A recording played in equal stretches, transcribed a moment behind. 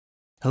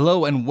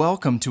Hello and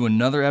welcome to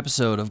another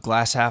episode of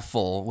Glass Half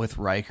Full with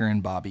Riker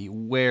and Bobby,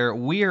 where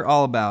we are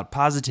all about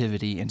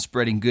positivity and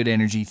spreading good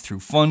energy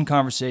through fun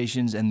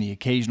conversations and the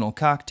occasional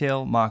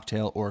cocktail,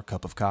 mocktail, or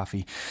cup of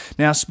coffee.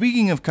 Now,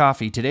 speaking of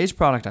coffee, today's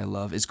product I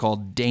love is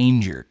called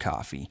Danger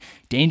Coffee.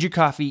 Danger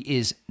Coffee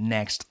is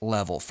next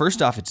level.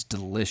 First off, it's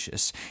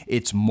delicious.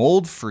 It's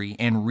mold-free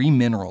and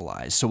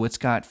remineralized, so it's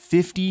got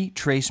 50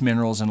 trace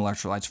minerals and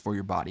electrolytes for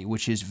your body,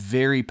 which is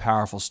very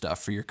powerful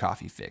stuff for your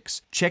coffee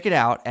fix. Check it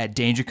out at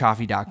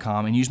dangercoffee.com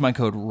and use my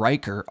code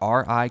Riker,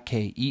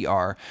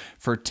 R-I-K-E-R,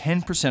 for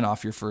 10%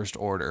 off your first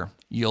order.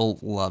 You'll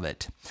love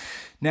it.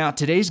 Now,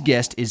 today's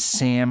guest is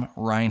Sam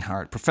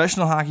Reinhart,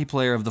 professional hockey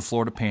player of the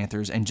Florida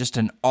Panthers and just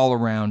an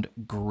all-around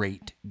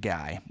great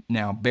guy.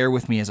 Now, bear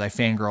with me as I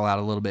fangirl out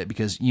a little bit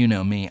because you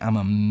know me, I'm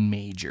a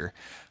major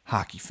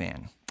hockey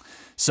fan.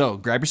 So,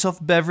 grab yourself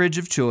a beverage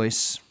of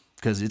choice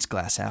because it's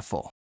glass half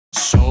full.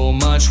 So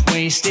much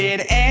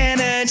wasted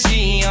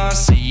energy on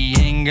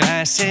seeing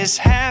glasses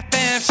half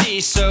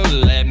empty. So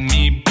let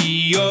me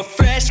be your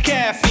fresh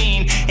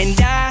caffeine, and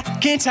I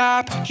can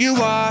top you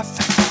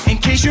off. In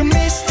case you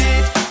missed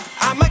it,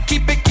 I'ma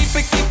keep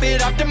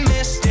it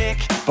optimistic.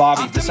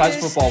 Bobby, besides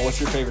football,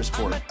 what's your favorite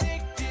sport?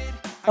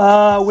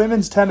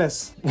 Women's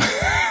tennis.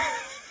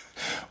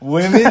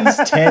 Women's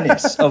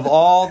tennis. Of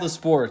all the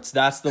sports,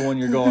 that's the one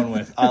you're going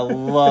with. I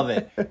love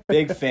it.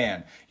 Big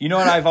fan. You know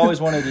what I've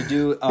always wanted to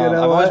do? I've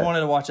always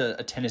wanted to watch a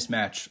tennis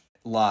match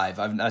live.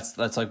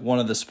 That's like one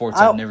of the sports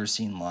I've never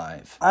seen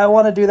live. I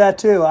want to do that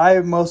too. I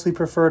mostly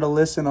prefer to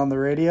listen on the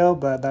radio,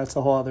 but that's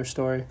a whole other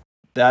story.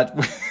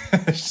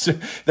 That's a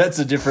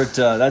different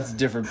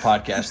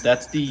podcast.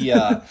 That's the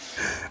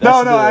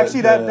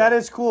actually that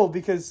is cool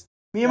because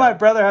me and my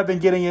brother have been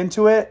getting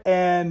into it,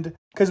 and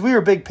because we were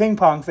big ping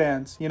pong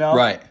fans, you know?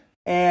 Right.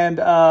 And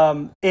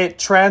it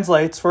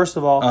translates, first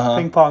of all,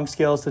 ping pong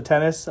skills to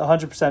tennis,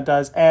 100%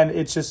 does. And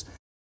it's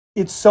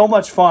so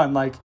much fun.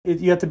 Like,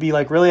 you have to be,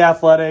 like, really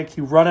athletic.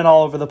 You run it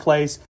all over the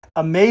place.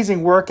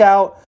 Amazing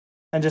workout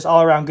and just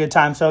all-around good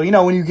time. So, you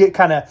know, when you get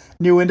kind of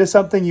new into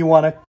something, you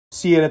want to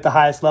see it at the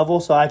highest level.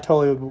 So I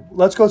totally would.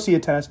 Let's go see a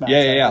tennis match.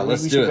 Yeah.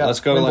 Let's do it.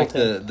 Let's go to, like,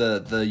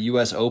 the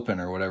U.S. Open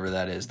or whatever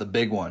that is, the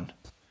big one.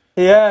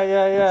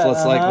 Yeah.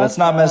 Let's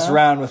not mess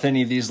around with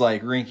any of these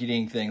like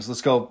rinky-dink things.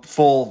 Let's go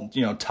full,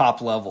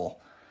 top level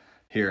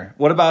here.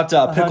 What about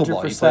pickleball?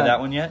 100%. You played that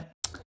one yet?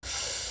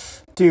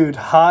 Dude,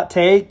 hot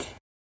take.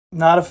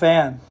 Not a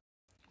fan.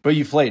 But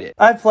you played it.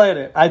 I played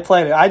it.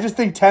 I just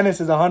think tennis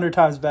is 100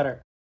 times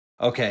better.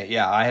 Okay,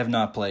 yeah, I have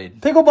not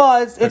played.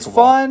 Pickleball it's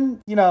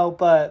fun,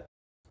 but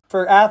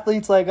for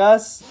athletes like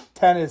us,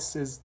 tennis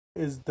is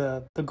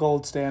the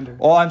gold standard.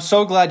 Well, I'm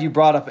so glad you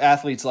brought up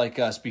athletes like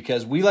us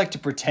because we like to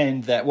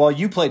pretend that, well,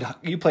 you played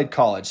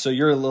college, so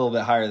you're a little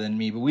bit higher than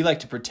me, but we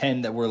like to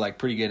pretend that we're like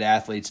pretty good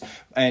athletes.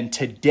 And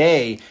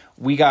today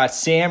we got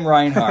Sam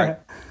Reinhart,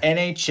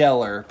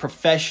 NHLer,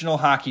 professional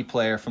hockey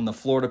player from the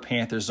Florida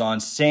Panthers on.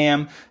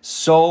 Sam,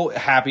 so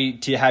happy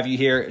to have you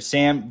here.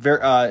 Sam,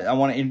 I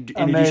want to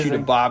introduce you to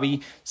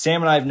Bobby.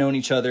 Sam and I have known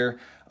each other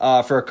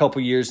for a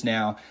couple years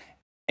now.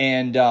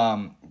 And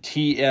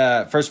he,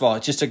 first of all,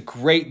 it's just a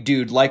great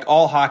dude. Like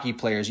all hockey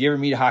players, you ever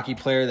meet a hockey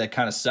player that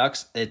kind of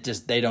sucks?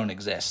 They don't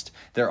exist.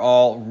 They're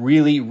all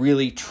really,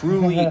 really,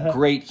 truly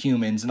great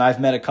humans. And I've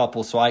met a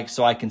couple, so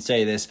I can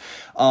say this.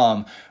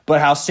 But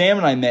how Sam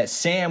and I met,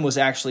 Sam was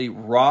actually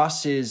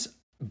Ross's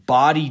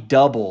body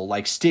double,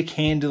 like stick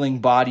handling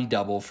body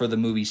double for the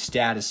movie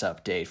Status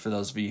Update, for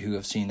those of you who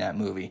have seen that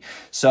movie.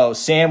 So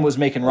Sam was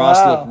making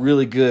Ross look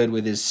really good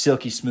with his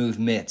silky smooth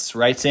mitts.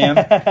 Right,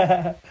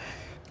 Sam?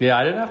 Yeah,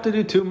 I didn't have to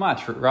do too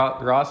much.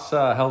 Ross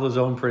held his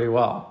own pretty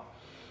well.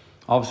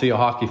 Obviously a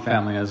hockey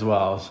family as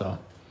well, so.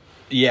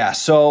 Yeah,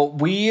 so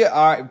we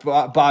are,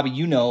 Bobby,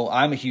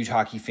 I'm a huge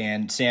hockey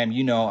fan. Sam,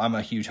 I'm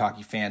a huge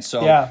hocky fan.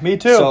 So yeah, me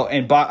too. So,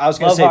 and I was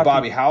going to say, hockey.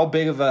 Bobby, how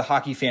big of a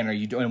hockey fan are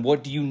you doing?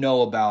 What do you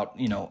know about,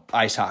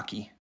 ice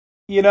hockey?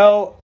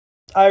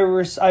 I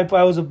was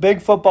a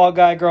big football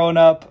guy growing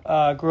up.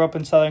 Grew up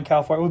in Southern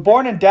California. We were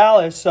born in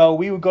Dallas, so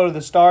we would go to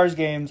the Stars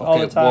games all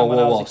the time when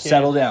I was a kid.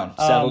 Settle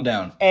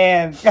down.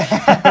 And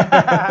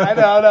I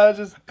know,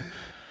 just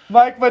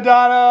Mike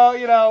Madonna.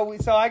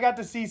 So I got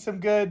to see some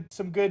good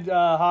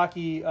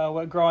hockey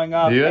growing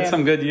up. You had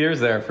some good years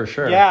there for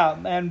sure. Yeah,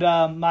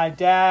 and my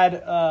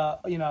dad,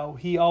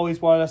 he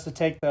always wanted us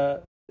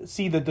to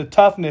see the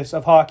toughness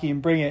of hockey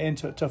and bring it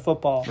into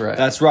football. Right.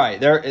 That's right.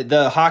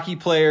 The hockey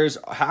players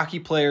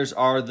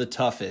are the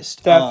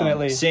toughest.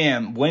 Definitely.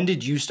 Sam, when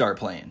did you start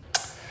playing?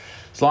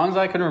 As long as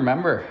I can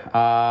remember.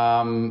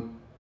 Probably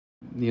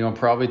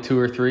 2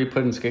 or 3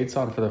 putting skates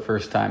on for the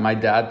first time. My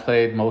dad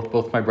played,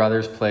 both my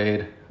brothers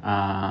played.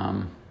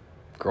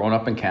 Growing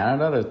up in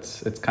Canada,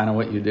 it's kind of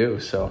what you do.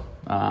 So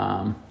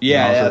from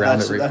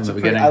the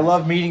beginning. I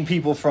love meeting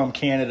people from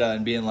Canada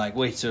and being like,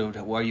 wait, so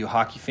are you a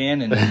hockey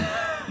fan? And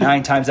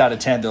 9 times out of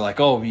 10, they're like,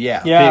 oh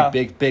yeah.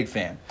 Big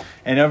fan.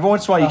 And every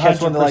once in a while you catch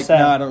one, they're like,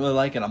 no, I don't really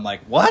like it. I'm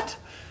like, what?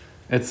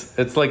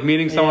 It's like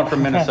meeting someone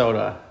from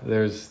Minnesota.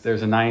 There's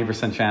a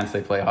 90% chance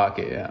they play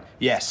hockey. Yeah.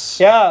 Yes.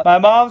 Yeah. My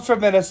mom's from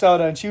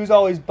Minnesota, and she was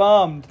always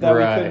bummed that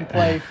we couldn't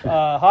play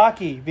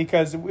hockey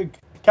because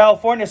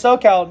California,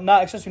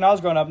 SoCal, especially when I was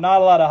growing up,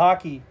 not a lot of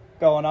hockey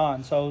going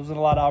on, so there wasn't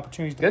a lot of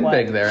opportunities to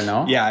play. Big there,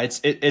 no? Yeah,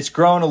 it's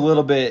grown a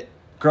little bit.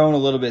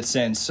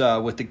 Since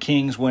with the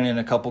Kings winning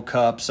a couple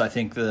cups. I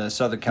think the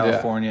Southern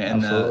California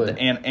and the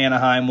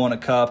Anaheim won a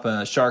cup.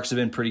 Sharks have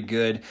been pretty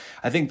good.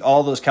 I think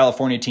all those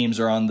California teams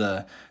are on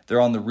the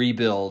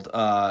rebuild,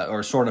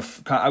 or sort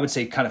of, I would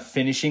say, kind of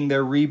finishing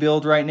their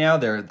rebuild right now.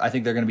 I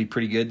think they're going to be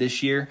pretty good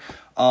this year.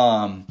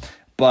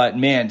 But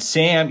man,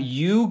 Sam,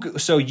 you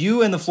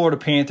and the Florida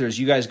Panthers,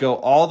 you guys go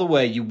all the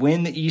way. You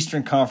win the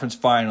Eastern Conference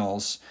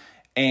Finals,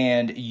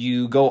 and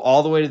you go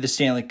all the way to the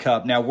Stanley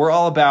Cup. Now we're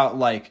all about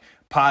like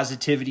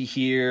positivity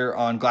here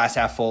on Glass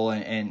Half Full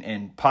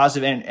and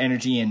positive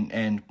energy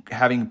and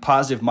having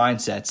positive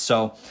mindsets.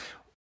 So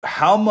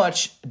how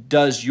much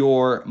does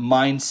your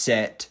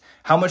mindset,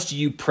 how much do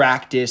you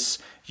practice,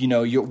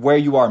 where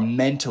you are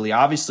mentally?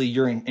 Obviously,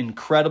 you're in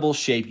incredible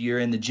shape. You're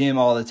in the gym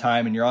all the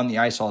time and you're on the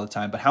ice all the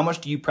time. But how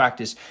much do you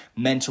practice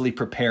mentally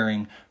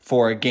preparing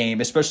for a game,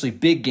 especially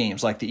big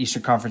games like the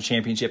Eastern Conference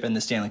Championship and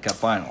the Stanley Cup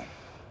Final?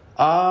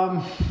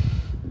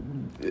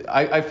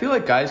 I feel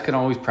like guys can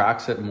always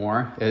practice it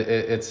more.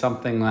 It's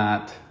something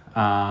that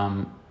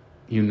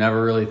you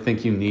never really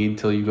think you need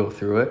till you go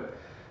through it.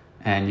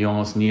 And you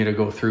almost need to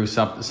go through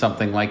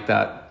something like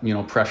that,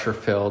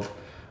 pressure-filled.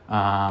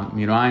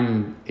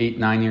 I'm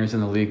 8-9 years in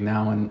the league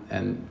now,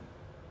 and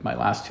my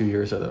last 2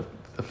 years are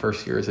the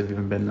first years I've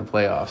even been in the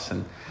playoffs.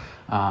 And,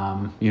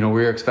 we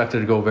were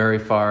expected to go very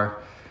far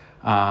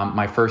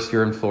my first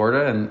year in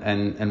Florida,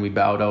 and we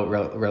bowed out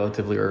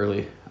relatively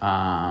early.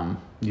 And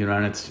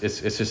it's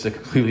just a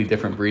completely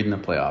different breed in the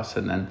playoffs.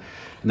 And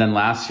then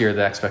last year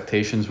the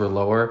expectations were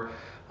lower.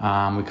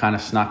 We kind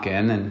of snuck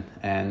in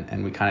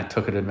and we kind of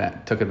took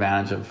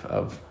advantage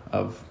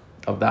of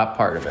that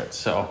part of it.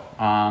 So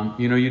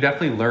you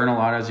definitely learn a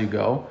lot as you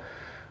go.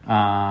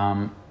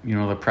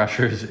 The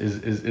pressure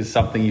is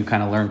something you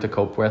kind of learn to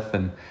cope with,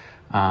 and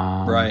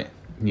right.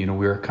 We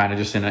were kind of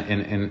just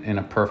in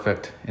a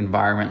perfect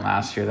environment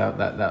last year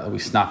that we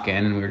snuck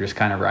in, and we were just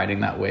kind of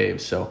riding that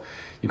wave. So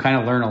you kind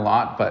of learn a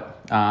lot, but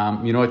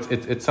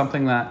it's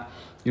something that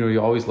you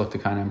always look to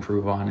kind of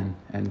improve on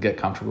and get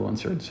comfortable in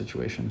certain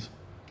situations.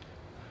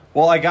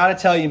 Well, I got to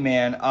tell you,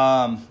 man,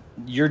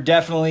 you're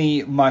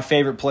definitely my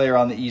favorite player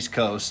on the East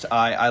Coast.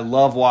 I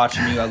love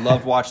watching you. I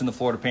loved watching the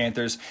Florida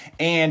Panthers,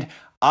 and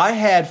I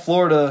had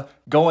Florida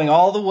going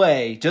all the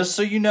way. Just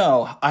so you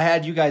know, I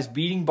had you guys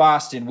beating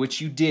Boston, which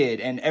you did,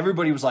 and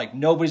everybody was like,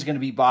 nobody's going to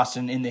beat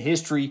Boston in the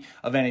history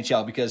of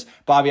NHL because,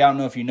 Bobby, I don't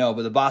know if you know,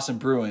 but the Boston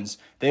Bruins,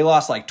 they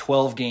lost like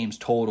 12 games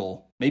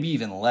total, maybe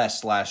even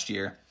less last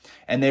year.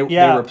 And they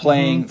were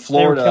playing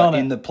Florida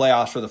in the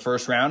playoffs for the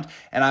first round.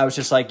 And I was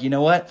just like, you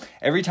know what?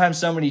 Every time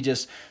somebody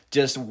just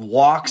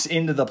walks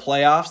into the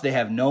playoffs, they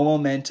have no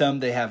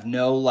momentum. They have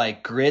no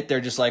like grit. They're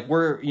just like,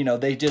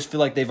 they just feel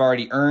like they've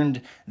already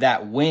earned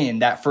that win,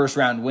 that first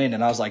round win.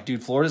 And I was like,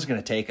 dude, Florida's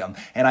going to take them.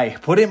 And I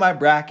put it in my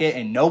bracket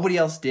and nobody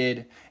else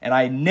did. And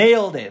I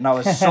nailed it. And I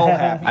was so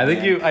happy. I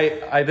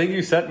think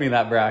you sent me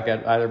that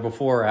bracket either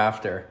before or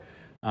after.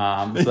 So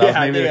that was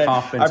maybe the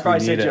confidence I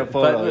probably sent you a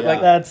photo. But,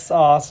 like, that's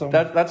awesome.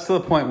 That's to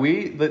the point.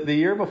 The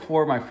year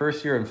before my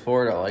first year in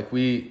Florida,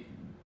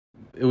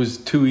 it was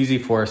too easy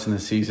for us in the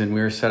season.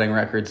 We were setting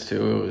records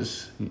too. It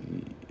was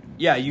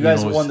you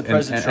guys won the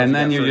President's Trophy and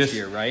then that you first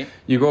year, right?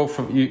 You go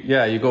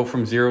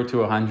from 0 to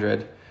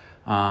 100.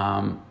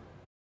 Our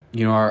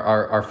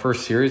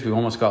first series, we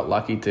almost got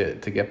lucky to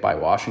get by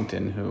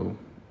Washington, who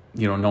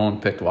no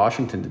one picked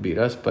Washington to beat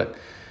us, but.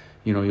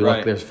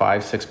 Look, there's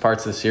 5-6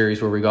 parts of the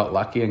series where we got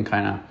lucky and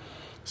kind of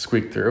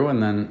squeaked through,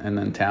 and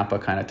then Tampa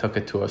kind of took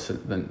it to us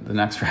the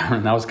next round,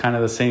 and that was kind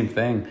of the same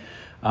thing.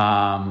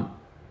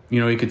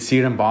 You could see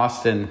it in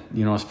Boston,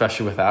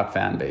 especially with that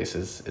fan base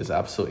is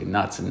absolutely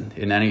nuts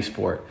in any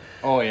sport.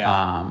 Oh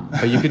yeah.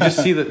 But you could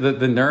just see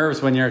the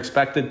nerves when you're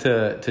expected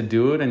to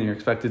do it and you're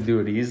expected to do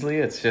it easily.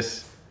 It's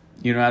just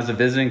as a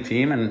visiting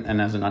team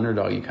and as an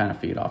underdog, you kind of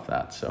feed off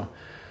that. So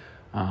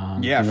for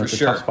it's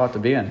sure. a tough spot to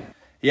be in.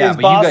 Yeah,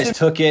 but Boston, you guys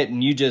took it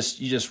and you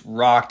just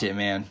rocked it,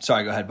 man.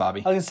 Sorry, go ahead,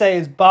 Bobby. I was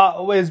gonna say,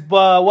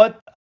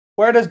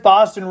 where does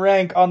Boston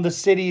rank on the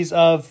cities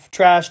of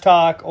trash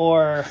talk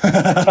or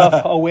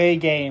tough away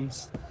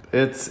games?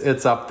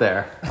 It's up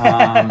there.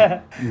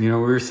 We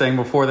were saying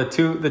before the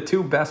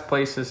two best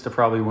places to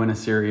probably win a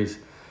series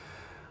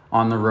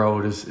on the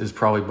road is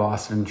probably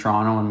Boston and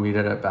Toronto, and we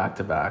did it back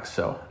to back.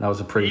 So that was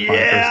a pretty fun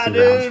first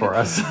two rounds for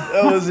us.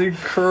 That was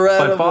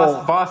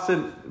incredible.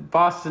 But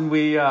Boston,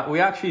 we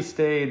actually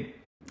stayed.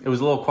 It was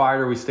a little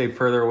quieter. We stayed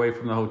further away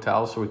from the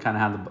hotel, so we kind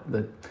of had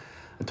the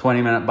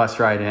 20-minute bus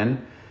ride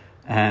in.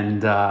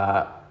 And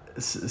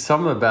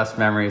some of the best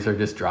memories are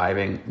just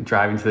driving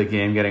to the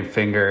game, getting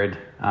fingered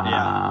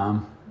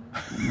from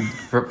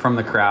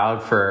the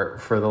crowd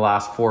for the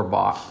last 4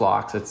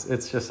 blocks.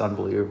 It's just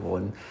unbelievable.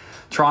 And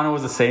Toronto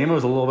was the same. It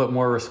was a little bit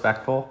more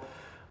respectful.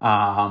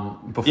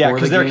 Before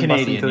because they're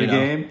Canadian. The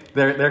game,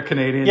 they're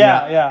Canadian.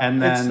 Yeah. And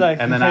then it's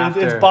like, and then after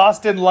it's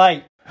Boston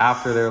Light.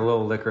 After they're a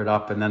little liquored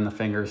up, and then the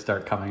fingers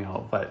start coming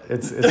out. But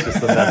it's just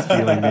the best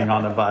feeling being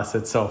on the bus.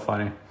 It's so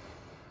funny.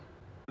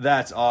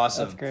 That's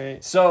awesome. That's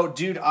great. So,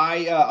 dude,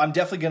 I'm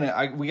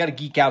definitely we got to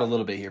geek out a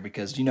little bit here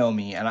because you know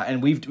me,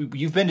 and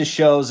you've been to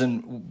shows,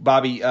 and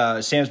Bobby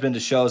Sam's been to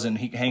shows, and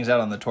he hangs out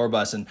on the tour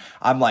bus, and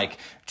I'm like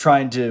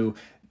trying to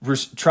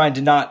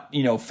not,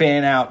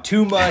 fan out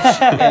too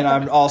much. And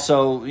I'm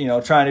also,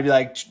 trying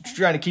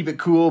to keep it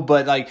cool.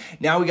 But like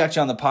now we got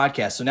you on the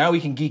podcast. So now we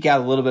can geek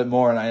out a little bit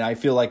more. And I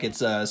feel like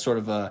it's it's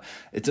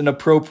an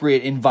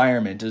appropriate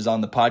environment is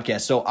on the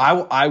podcast. So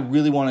I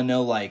really want to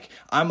know, like,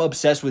 I'm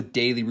obsessed with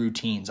daily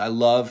routines. I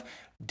love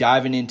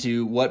diving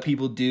into what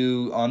people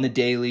do on the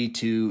daily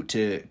to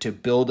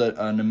build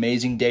an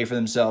amazing day for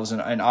themselves.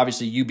 And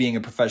obviously you being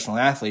a professional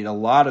athlete, a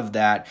lot of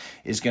that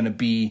is going to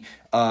be,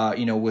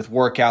 with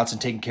workouts and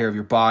taking care of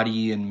your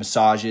body and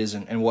massages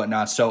and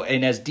whatnot. So,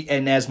 and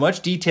as much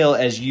detail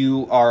as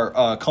you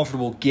are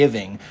comfortable give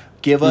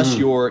us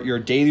your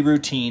daily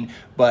routine.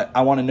 But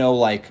I want to know,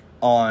 like,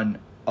 on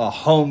a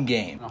home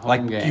game,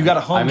 you got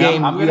a home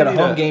game, you got a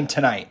home game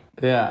tonight.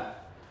 Yeah.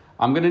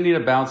 I'm going to need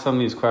to bounce some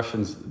of these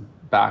questions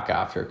back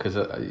after, because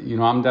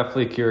I'm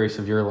definitely curious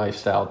of your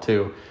lifestyle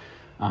too.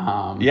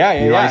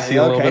 I see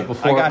a little bit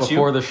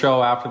before the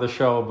show, after the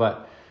show,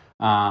 but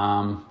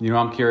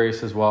I'm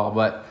curious as well.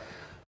 But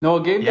no,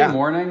 a game day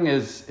morning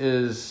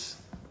is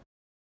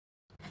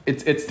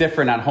it's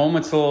different at home.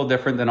 It's a little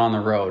different than on the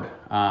road.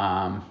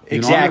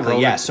 Exactly.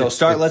 Let's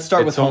start with home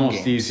games. It's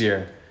almost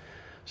easier.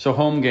 So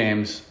home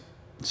games.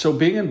 So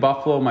being in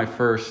Buffalo my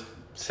first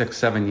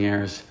 6-7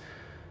 years,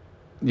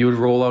 you would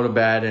roll out of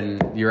bed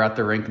and you're at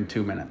the rink in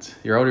 2 minutes.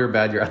 You're out of your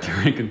bed, you're at the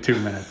rink in 2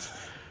 minutes.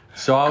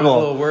 So I was a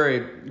little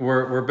worried.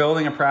 We're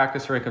building a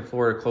practice rink in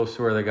Florida close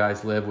to where the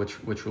guys live,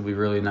 which will be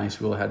really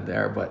nice. We'll head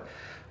there. But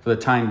for the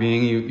time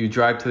being, you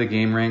drive to the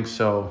game rink.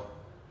 So,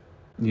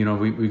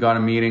 we got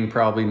a meeting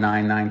probably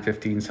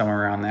 9:15,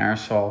 somewhere around there.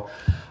 So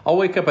I'll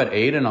wake up at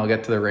 8 and I'll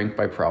get to the rink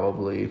by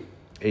probably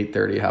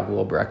 8:30, have a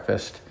little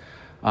breakfast,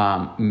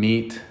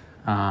 meet,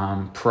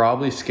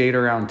 probably skate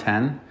around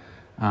 10.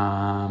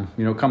 Come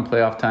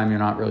playoff time, you're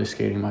not really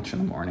skating much in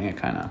the morning. It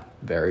kind of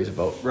varies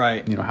about,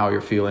 how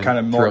you're feeling. Kind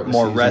of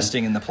more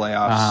resting in the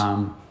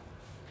playoffs.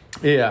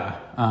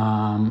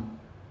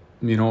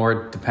 Or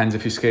it depends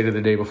if you skated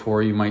the day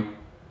before, you might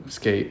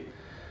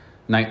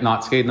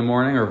not skate in the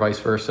morning, or vice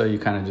versa. You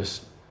kind of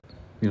just,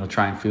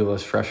 try and feel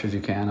as fresh as you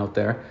can out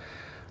there.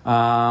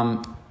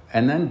 And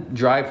then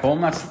drive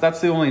home. That's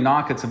the only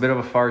knock. It's a bit of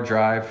a far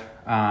drive.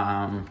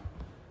 I'm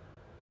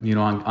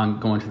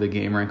going to the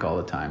game rink all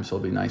the time, so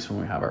it'll be nice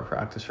when we have our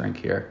practice rink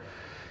here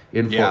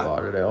in Fort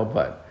Lauderdale.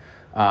 But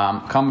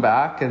come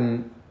back,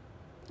 and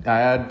I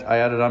had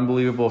an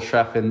unbelievable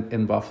chef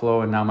in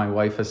Buffalo, and now my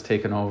wife has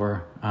taken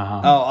over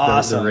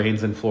awesome. the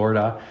reins in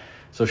Florida.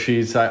 So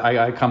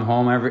I come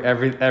home,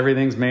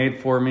 everything's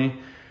made for me.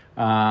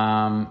 We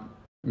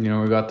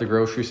got the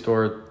grocery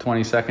store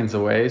 20 seconds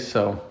away,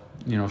 so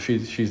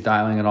she's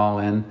dialing it all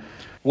in.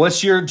 Do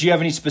you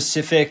have any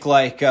specific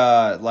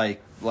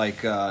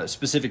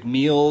specific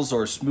meals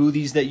or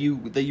smoothies that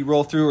you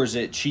roll through, or is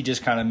it she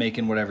just kind of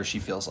making whatever she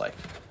feels like?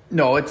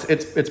 No,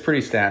 it's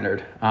pretty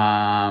standard.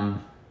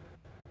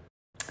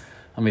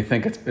 Let me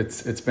think.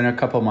 It's been a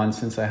couple months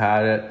since I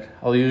had it.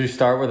 I'll usually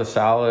start with a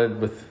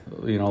salad with a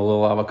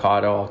little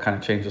avocado. I'll kind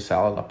of change the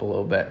salad up a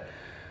little bit.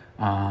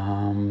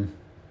 A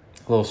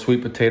little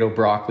sweet potato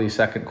broccoli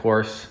second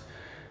course,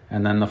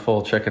 and then the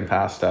full chicken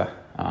pasta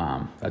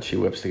that she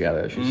whips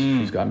together.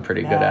 She's gotten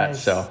pretty good at.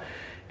 So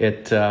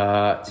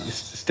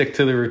stick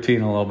to the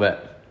routine a little bit.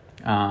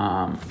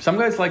 Some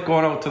guys like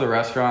going out to the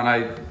restaurant.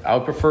 I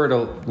would prefer to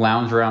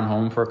lounge around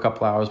home for a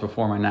couple hours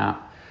before my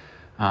nap.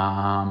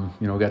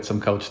 Get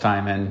some coach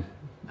time in,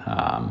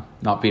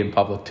 not be in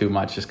public too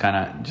much, just kind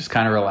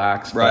of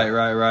relax.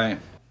 Right.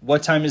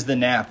 What time is the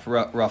nap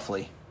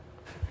roughly?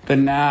 The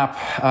nap,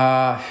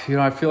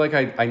 I feel like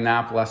I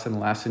nap less and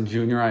less. In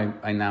junior,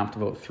 I napped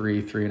about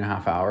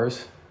 3.5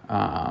 hours.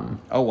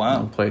 Oh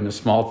wow! Played in a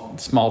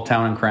small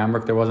town in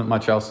Cranbrook. There wasn't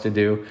much else to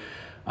do.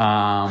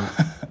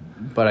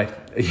 But I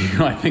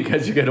think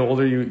as you get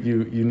older,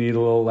 you need a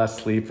little less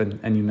sleep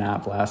and you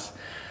nap less.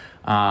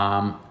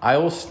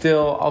 I'll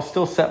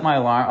still set my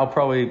alarm. I'll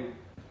probably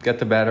get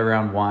to bed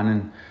around 1,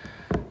 and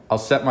I'll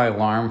set my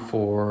alarm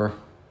for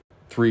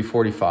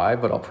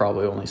 3:45, but I'll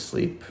probably only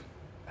sleep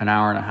an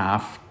hour and a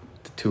half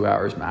to 2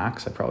 hours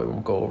max. I probably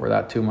won't go over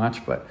that too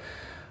much, but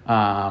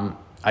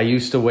I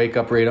used to wake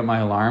up right at my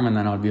alarm, and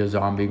then I'd be a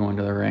zombie going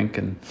to the rink.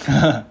 And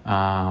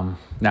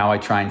now I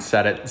try and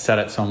set it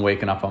so I'm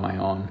waking up on my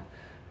own.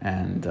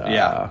 And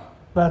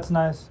that's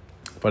nice.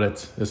 But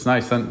it's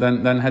nice.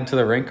 Then head to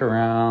the rink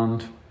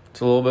around. It's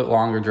a little bit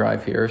longer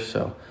drive here,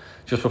 so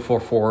just before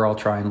 4 I'll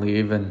try and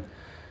leave and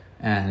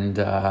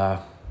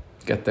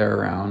get there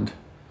around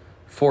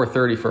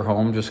 4:30 for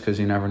home, just because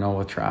you never know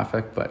with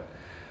traffic. But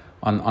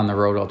on the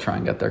road I'll try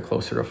and get there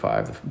closer to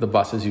 5. The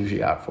bus is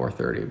usually at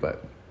 4:30,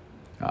 but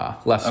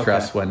less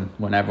stress when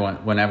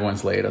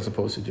everyone's late as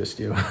opposed to just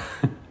you.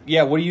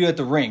 Yeah, what do you at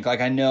the rink?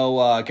 Like, I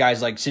know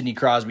guys like Sidney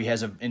Crosby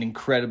has an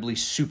incredibly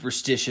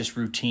superstitious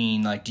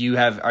routine. Like,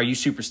 are you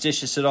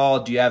superstitious at all?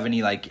 Do you have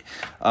any, like,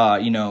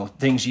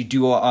 things you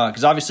do?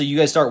 Because obviously you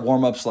guys start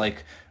warm-ups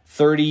like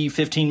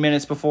 15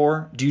 minutes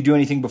before. Do you do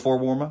anything before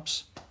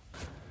warm-ups?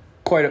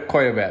 Quite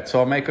a bit. So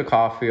I'll make a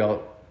coffee.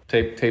 I'll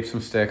tape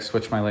some sticks,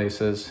 switch my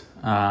laces.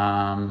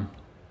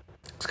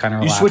 It's kind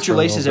of you switch your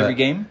laces every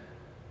game?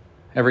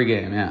 Every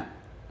game, yeah.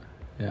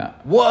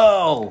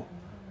 Whoa!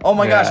 Oh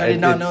my gosh, I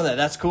did not know that.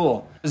 That's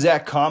cool. Is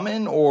that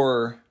common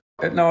or?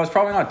 No, it's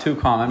probably not too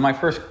common. My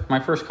first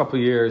couple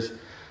of years,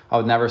 I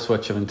would never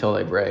switch them until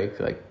they break,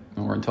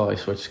 or until I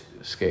switch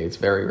skates.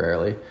 Very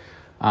rarely.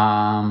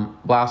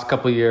 Last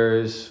couple of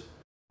years,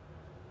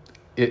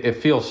 it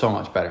feels so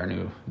much better.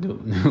 New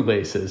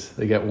laces,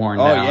 they get worn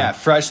down. Oh yeah,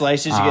 fresh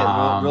laces. You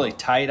get really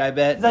tight. I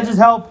bet. Does that just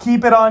help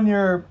keep it on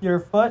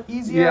your foot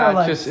easier?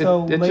 Yeah,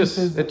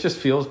 it just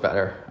feels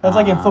better. That's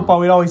like in football,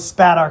 we'd always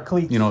spat our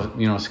cleats.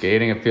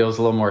 Skating, it feels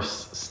a little more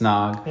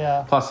snug.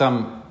 Yeah. Plus,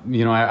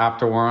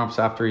 after warm-ups,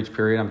 after each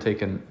period, I'm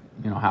taking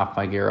half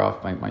my gear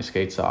off, my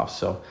skates off.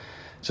 So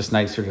it's just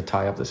nicer to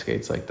tie up the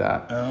skates like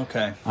that. Oh,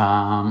 okay.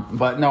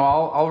 But no,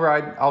 I'll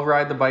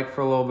ride the bike for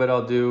a little bit.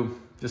 I'll do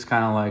just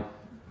kind of like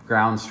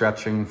ground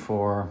stretching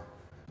for,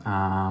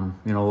 a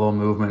little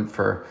movement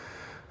for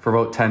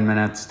about 10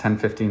 minutes, 10,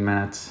 15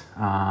 minutes.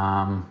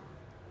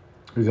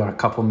 We got a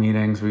couple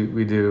meetings.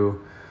 We do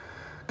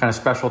kind of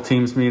special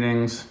teams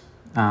meetings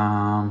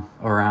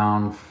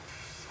around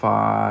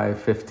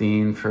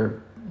 5:15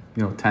 for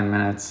 10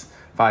 minutes,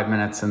 5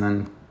 minutes, and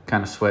then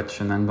kind of switch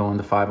and then go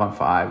into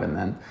 5-on-5 and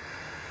then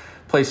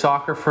play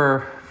soccer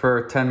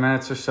for 10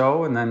 minutes or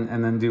so and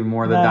then do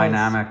more of the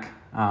dynamic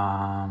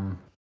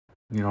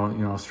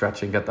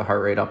stretching, get the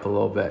heart rate up a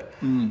little bit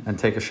and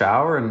take a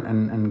shower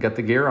and get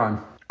the gear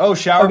on. Oh,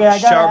 shower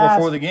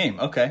before the game.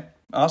 Okay.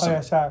 Awesome.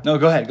 Okay, shower. No,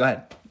 go ahead.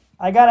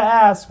 I got to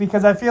ask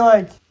because I feel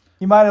like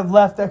you might have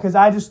left that because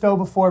I just know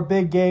before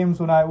big games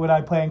when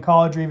I play in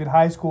college or even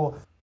high school,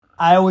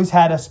 I always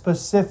had a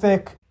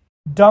specific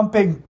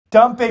dumping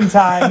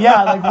time.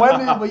 Yeah, like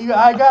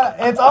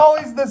it's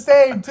always the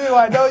same too.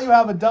 I know you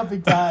have a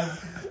dumping time.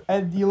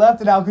 And you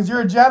left it out because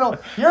you're a gentleman.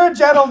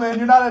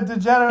 You're not a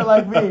degenerate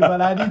like me.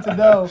 But I need to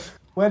know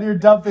when your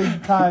dumping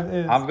time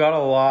is. I've got a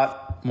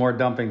lot more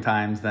dumping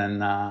times than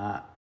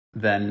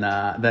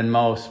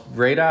most.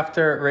 Right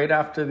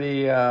after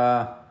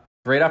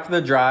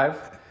the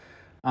drive,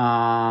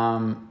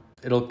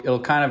 it'll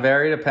kind of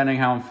vary depending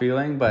how I'm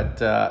feeling, but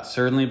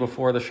certainly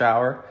before the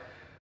shower.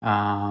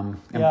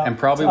 And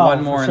probably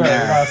one more in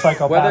there.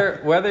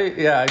 Whether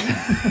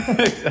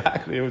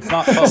exactly. It's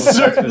not post,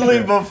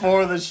 certainly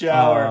before the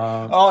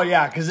shower.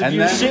 Because if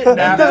you're shitting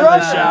after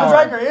the shower,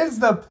 Riker is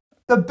the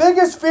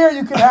biggest fear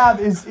you can have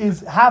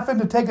is having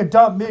to take a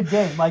dump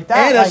mid-game like that.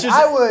 And that's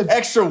just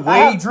extra weight. I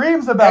have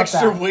dreams about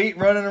extra weight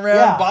running around.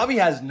 Yeah. Bobby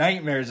has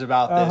nightmares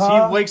about this. He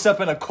wakes up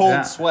in a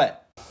cold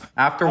sweat.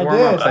 After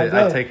warm-ups,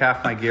 I take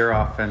half my gear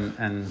off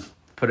and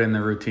put in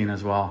the routine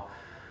as well.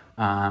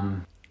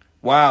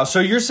 Wow, so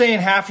you're saying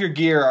half your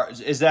gear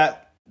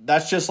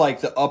that's just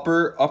like the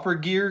upper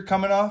gear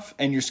coming off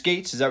and your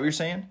skates? Is that what you're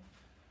saying?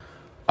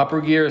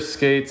 Upper gear,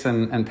 skates,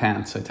 and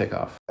pants I take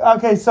off.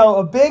 Okay, so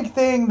a big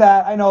thing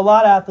that I know a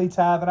lot of athletes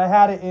have, and I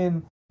had it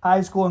in high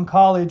school and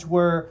college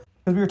because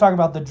we were talking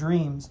about the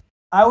dreams.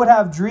 I would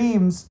have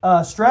dreams,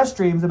 stress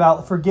dreams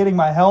about forgetting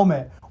my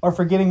helmet or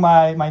forgetting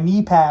my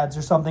knee pads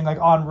or something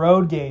like on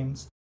road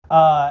games.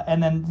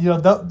 And then,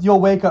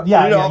 you'll wake up.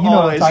 Yeah, you know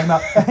what I'm talking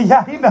about.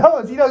 Yeah, he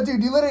knows.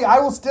 Dude, you literally, I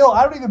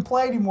don't even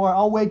play anymore.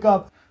 I'll wake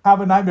up,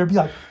 have a nightmare, be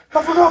like,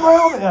 I forgot my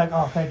helmet. You're like,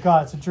 oh, thank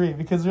God, it's a dream.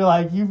 Because you're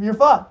like, you're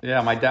fucked. Yeah,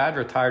 my dad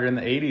retired in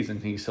the 80s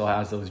and he still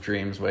has those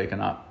dreams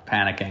waking up,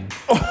 panicking.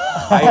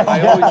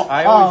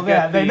 I always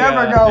get they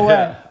never go away.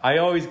 Yeah, I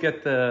always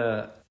get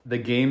the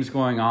games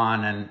going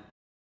on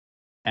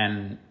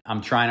and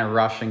I'm trying to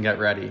rush and get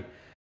ready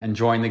and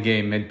join the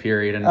game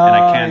mid-period, and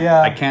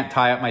I can't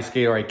tie up my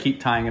skate, or I keep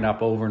tying it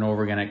up over and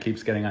over again. It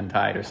keeps getting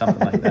untied, or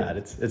something like that.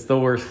 It's the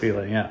worst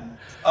feeling. Yeah.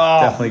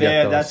 Oh, definitely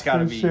man, that's got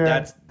to be sure.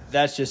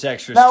 That's just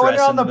extra now, stress. Now, when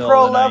you're on the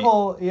pro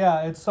level,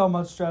 it's so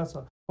much stress.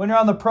 When you're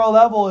on the pro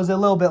level, is it a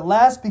little bit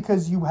less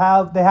because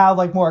they have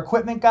like more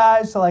equipment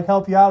guys to like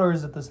help you out, or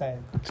is it the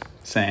same?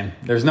 Same.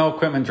 There's no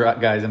equipment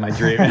guys in my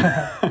dream.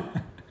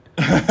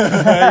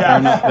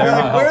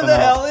 Where the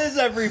hell is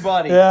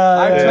everybody?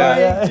 I'm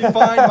trying to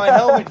find my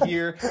helmet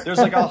here. There's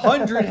like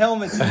 100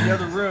 helmets in the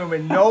other room,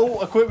 and no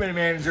equipment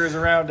manager is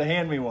around to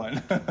hand me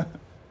one.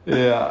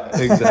 Yeah,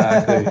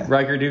 exactly.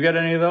 Riker, do you get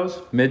any of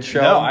those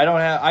mid-show? No, I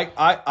don't have.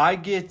 I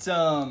get.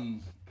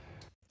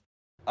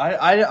 I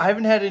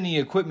haven't had any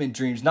equipment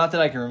dreams. Not that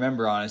I can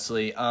remember,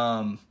 honestly.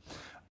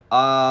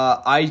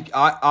 I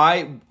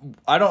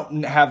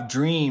don't have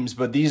dreams,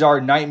 but these are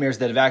nightmares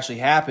that have actually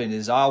happened.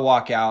 Is I'll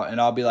walk out and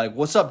I'll be like,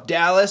 "What's up,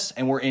 Dallas?"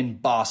 and we're in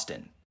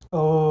Boston.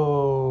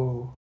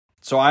 Oh.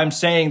 So I'm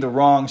saying the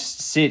wrong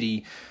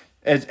city,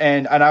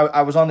 and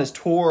I was on this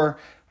tour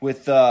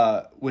with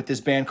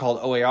this band called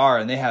OAR,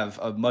 and they have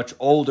a much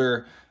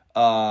older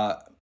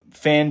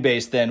fan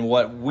base than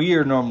what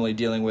we're normally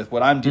dealing with.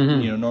 What I'm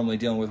normally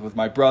dealing with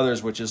my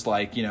brothers, which is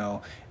like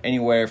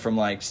anywhere from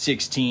like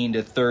 16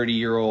 to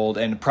 30-year-old,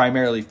 and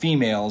primarily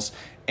females.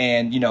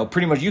 And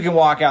pretty much you can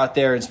walk out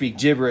there and speak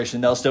gibberish,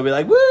 and they'll still be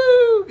like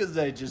woo, because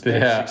they're just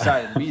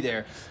excited to be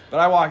there. But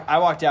I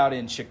walked out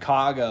in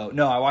Chicago.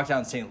 No, I walked out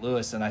in St.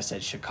 Louis, and I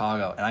said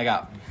Chicago, and I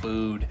got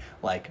booed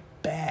like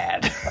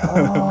bad.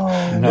 Oh,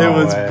 it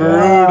was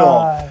brutal.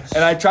 Gosh.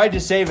 And I tried to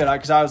save it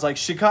because I was like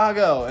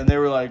Chicago, and they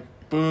were like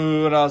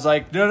boo, and I was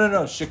like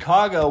no,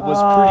 Chicago was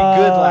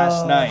pretty good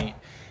last night,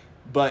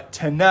 but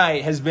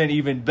tonight has been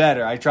even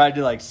better. I tried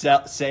to like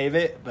save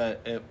it,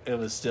 but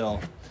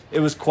it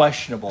was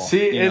questionable.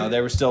 See,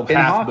 they were still in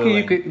half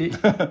hockey,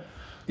 booing.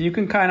 you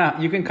can kind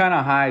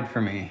of hide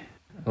for me.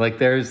 Like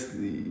there's,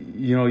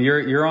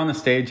 you're on the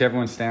stage,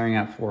 everyone's staring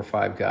at 4 or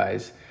 5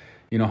 guys.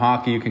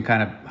 Hockey, you can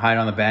kind of hide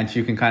on the bench.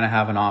 You can kind of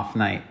have an off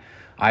night.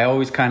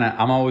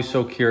 I'm always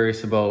so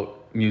curious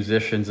about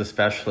musicians,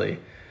 especially.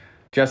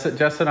 Jess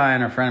and I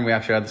and our friend, we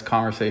actually had this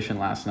conversation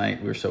last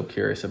night. We were so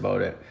curious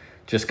about it.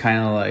 Just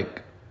kind of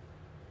like,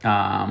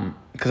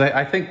 because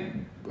I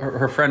think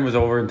her friend was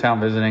over in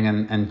town visiting,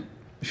 and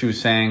she was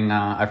saying,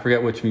 I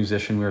forget which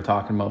musician we were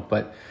talking about,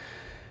 but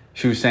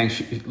she was saying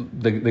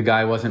the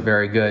guy wasn't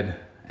very good.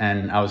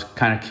 And I was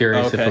kind of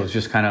curious if it was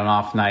just kind of an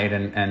off night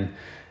and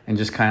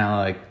just kind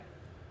of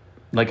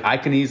like I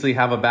can easily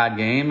have a bad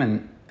game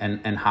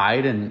and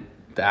hide, and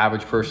the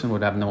average person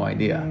would have no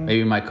idea. Mm-hmm.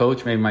 Maybe my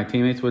coach, maybe my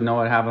teammates would know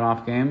I'd have an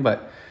off game,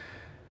 but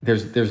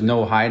there's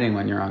no hiding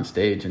when you're on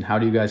stage. And how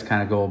do you guys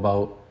kind of go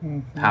about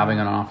having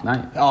an off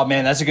night? Oh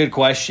man, that's a good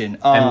question.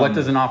 And what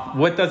does an off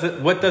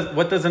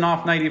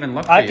night even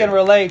look like? I can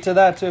relate to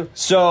that too.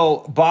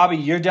 So Bobby,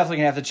 you're definitely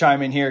gonna have to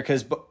chime in here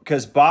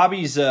because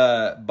Bobby's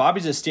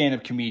a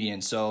stand-up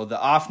comedian. So the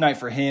off night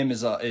for him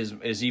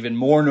is even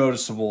more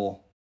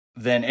noticeable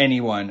than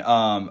anyone.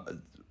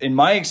 In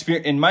my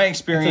experience,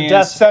 it's a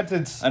death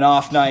sentence. An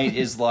off night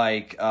is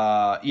like,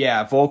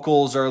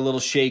 vocals are a little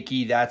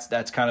shaky.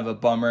 That's kind of a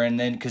bummer. And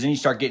then because then you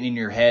start getting in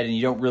your head, and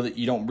you don't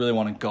really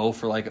want to go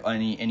for like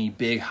any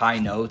big high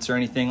notes or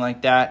anything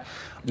like that.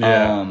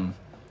 Yeah.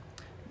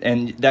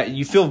 And that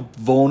you feel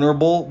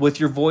vulnerable with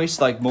your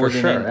voice, like more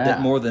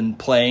than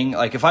playing.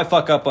 Like if I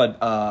fuck up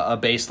a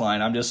bass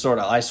line, I sort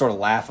of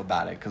laugh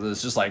about it because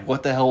it's just like,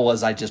 what the hell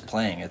was I just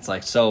playing? It's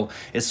like, so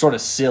it's sort of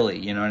silly,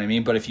 you know what I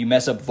mean? But if you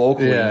mess up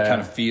vocally, you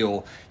kind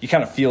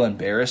of feel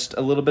embarrassed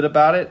a little bit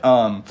about it.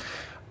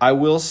 I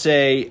will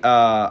say,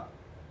 I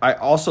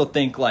also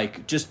think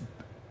like just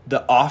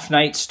the off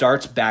night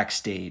starts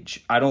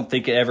backstage. I don't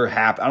think it ever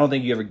happens. I don't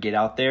think you ever get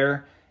out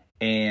there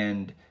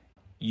and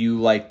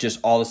you like just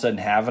all of a sudden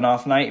have an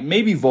off night.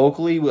 Maybe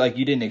vocally, like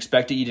you didn't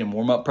expect it, you didn't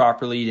warm up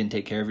properly, you didn't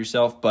take care of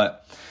yourself.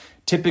 But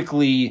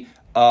typically,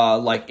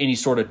 like any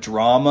sort of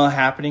drama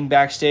happening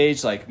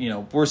backstage, like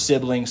we're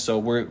siblings, so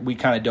we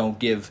kind of don't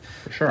give,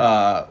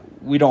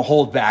 we don't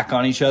hold back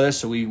on each other,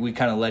 so we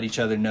kind of let each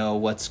other know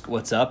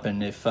what's up,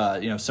 and if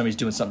somebody's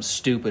doing something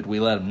stupid, we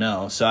let them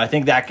know. So I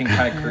think that can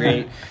kind of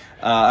create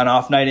an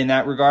off night in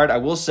that regard. I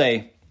will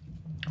say,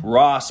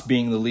 Ross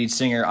being the lead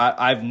singer,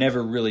 I've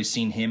never really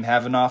seen him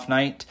have an off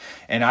night,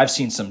 and I've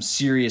seen some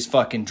serious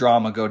fucking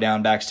drama go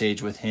down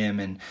backstage with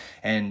him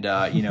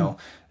and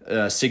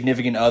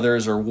significant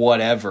others or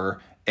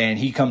whatever, and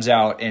he comes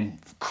out and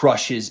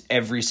crushes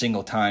every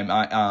single time.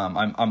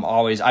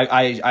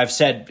 I've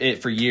said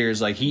it for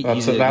years, like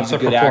he's a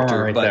good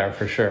actor right there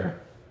for sure.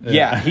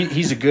 Yeah,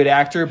 he's a good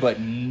actor,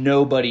 but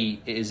nobody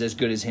is as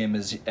good as him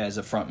as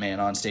a front man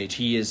on stage.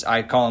 He is.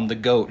 I call him the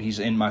GOAT. He's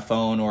in my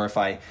phone, or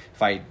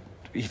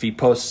if he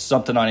posts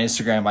something on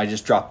Instagram, I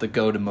just drop the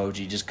GOAT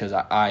emoji just because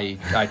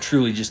I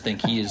truly just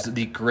think he is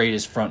the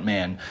greatest front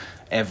man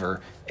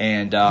ever.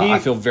 And I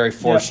feel very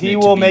fortunate. He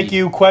will make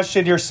you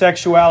question your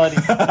sexuality.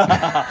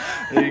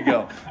 There you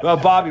go. Well,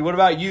 Bobby, what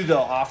about you though?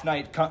 Off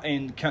night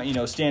in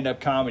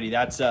stand-up comedy,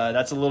 that's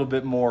a little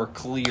bit more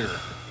clear.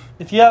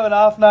 If you have an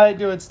off night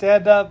doing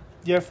stand-up,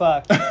 you're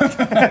fucked.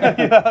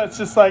 It's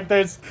just like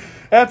that's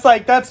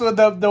what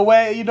the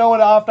way when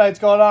an off night's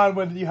going on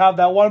when you have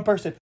that one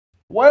person.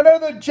 When are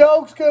the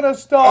jokes gonna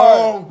start?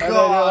 Oh God! And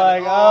then you're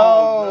like,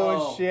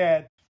 no.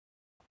 Shit.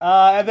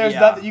 And there's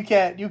nothing you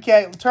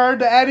can't turn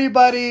to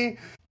anybody.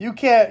 You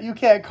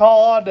can't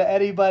call on to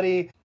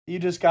anybody. You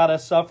just gotta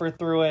suffer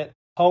through it.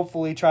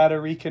 Hopefully, try to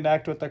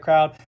reconnect with the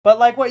crowd. But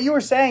like what you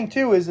were saying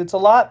too is it's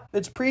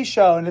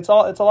pre-show and it's a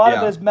lot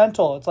of it is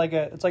mental. It's like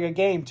a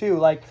game too.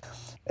 Like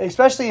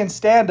especially in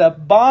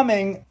stand-up,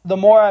 bombing, the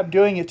more I'm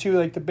doing it too,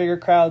 like the bigger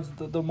crowds,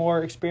 the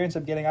more experience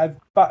I'm getting.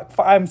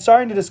 I'm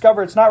starting to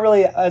discover it's not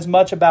really as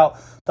much about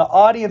the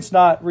audience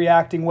not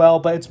reacting well,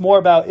 but it's more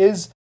about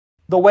is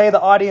the way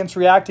the audience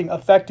reacting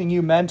affecting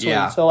you mentally.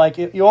 Yeah. So like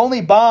you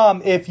only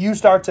bomb if you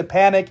start to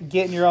panic,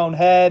 get in your own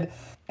head,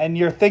 and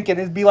you're thinking,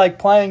 it'd be like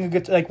playing a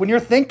guitar. Like when you're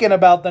thinking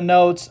about the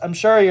notes, I'm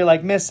sure you're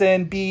like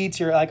missing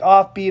beats, you're like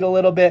offbeat a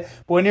little bit,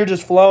 but when you're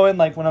just flowing,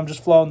 like when I'm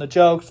just flowing the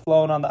jokes,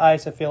 flowing on the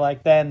ice, I feel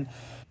like then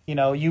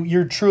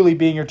you're truly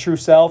being your true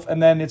self,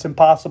 and then it's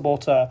impossible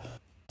to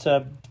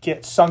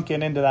get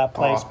sunken into that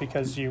place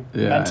because you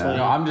mentally.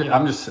 No,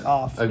 I'm just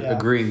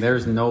agreeing.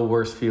 There's no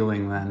worse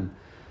feeling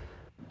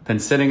than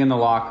sitting in the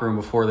locker room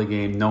before the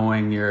game,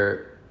 knowing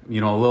you're a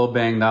little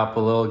banged up, a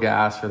little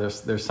gassed, or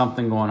there's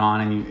something going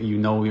on, and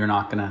you're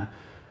not gonna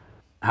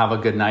have a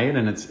good night,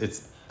 and that's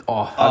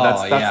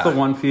the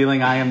one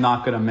feeling I am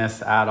not gonna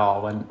miss at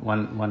all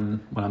when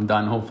I'm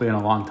done. Hopefully in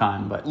a long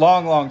time, but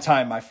long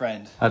time, my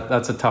friend.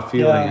 That's a tough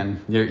feeling,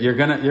 and you're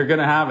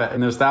gonna have it.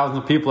 And there's thousands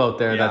of people out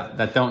there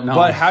that don't know.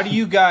 But how do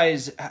you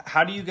guys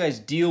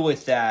deal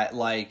with that?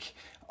 Like,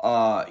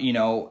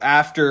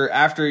 after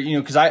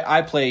because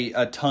I play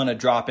a ton of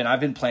drop in. I've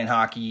been playing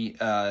hockey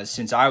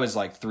since I was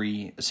like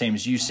 3, same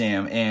as you,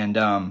 Sam. And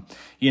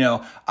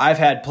I've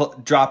had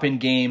drop in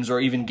games, or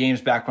even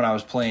games back when I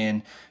was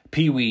playing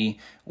Pee Wee,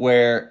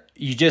 where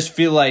you just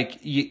feel like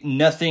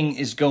nothing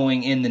is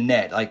going in the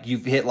net. Like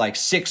you've hit like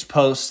 6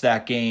 posts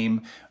that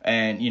game,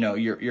 and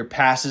your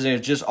passes are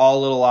just all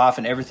a little off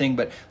and everything.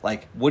 But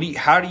like,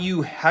 how do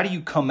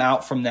you come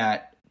out from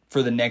that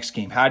for the next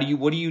game?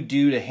 What do you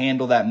do to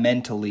handle that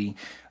mentally?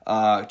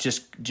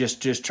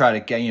 Just try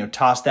to get,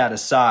 toss that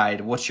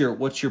aside. What's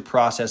your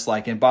process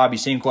like? And Bobby,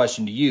 same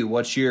question to you.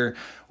 What's your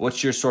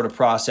sort of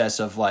process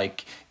of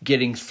like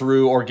getting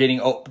through or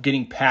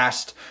getting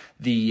past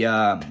the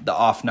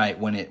off night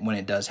when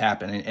it does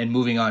happen, and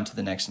moving on to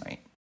the next night?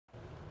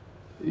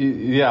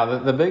 Yeah,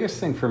 the biggest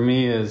thing for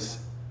me is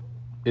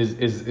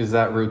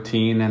that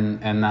routine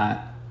and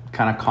that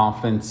kind of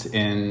confidence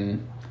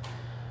in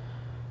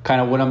kind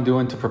of what I'm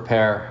doing to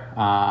prepare.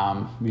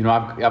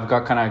 I've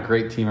got kind of a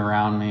great team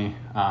around me.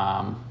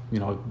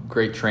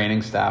 Great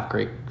training staff,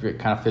 great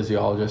kind of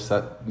physiologists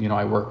that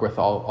I work with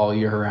all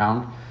year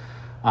round.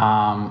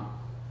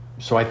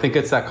 So I think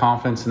it's that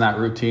confidence and that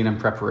routine and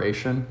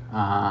preparation.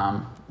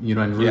 And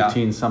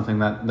routine something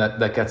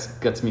that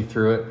gets me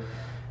through it.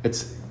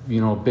 It's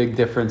a big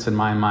difference in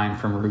my mind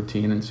from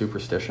routine and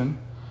superstition.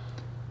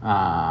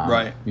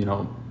 Right.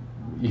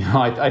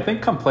 I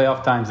think come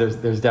playoff times,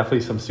 there's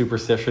definitely some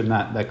superstition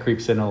that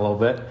creeps in a little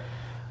bit.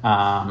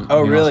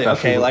 Really?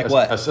 Okay, like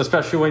what?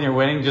 Especially when you're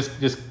winning, just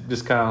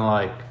kind of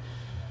like,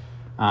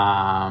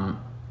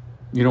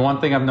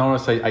 one thing I've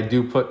noticed, I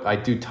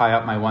do tie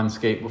up my one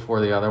skate before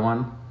the other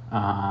one.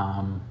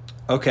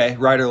 Okay,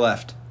 right or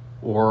left?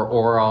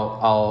 Or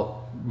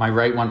I'll my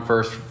right one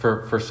first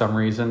for some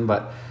reason,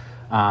 but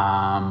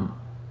I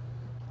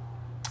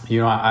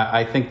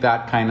think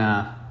that kind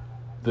of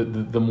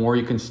the more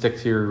you can stick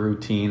to your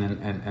routine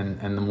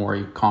and the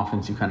more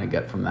confidence you kind of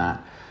get from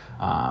that,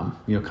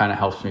 kind of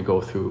helps me go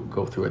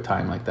through a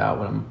time like that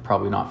when I'm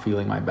probably not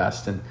feeling my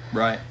best. And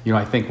right,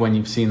 I think when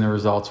you've seen the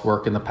results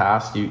work in the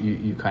past,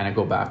 you kind of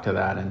go back to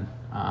that, and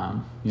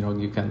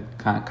you can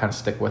kind of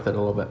stick with it a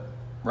little bit.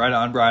 Right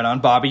on.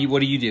 Bobby, what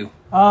do you do?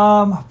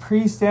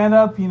 Pre stand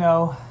up,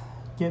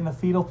 get in the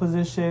fetal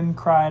position,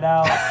 cry it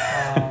out.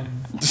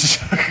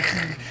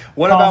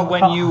 About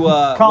when you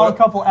call a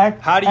couple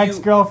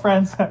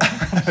ex-girlfriends?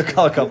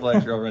 Call a couple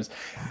ex-girlfriends.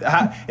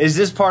 Is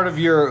this part of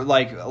your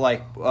like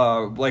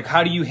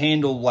how do you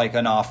handle like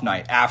an off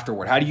night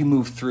afterward? How do you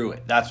move through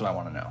it? That's what I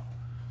want to know.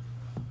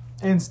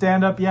 In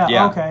stand up,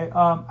 yeah. Okay.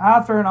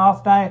 After an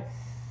off night,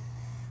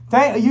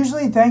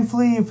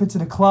 thankfully, if it's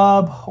at a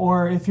club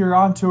or if you're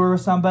on tour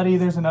with somebody,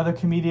 there's another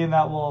comedian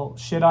that will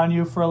shit on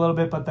you for a little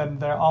bit, but then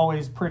they're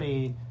always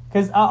pretty.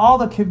 Because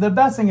the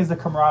best thing is the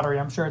camaraderie.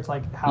 I'm sure it's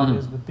like how it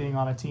is with being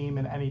on a team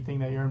and anything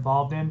that you're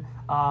involved in.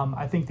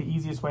 I think the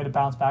easiest way to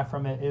bounce back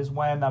from it is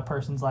when that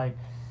person's like,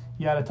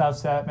 you had a tough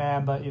set,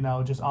 man, but,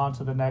 just on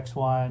to the next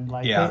one.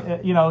 Like,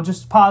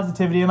 just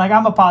positivity. And, like,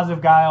 I'm a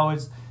positive guy,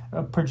 always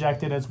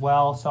projected as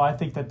well. So I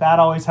think that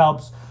always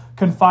helps.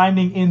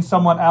 Confiding in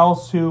someone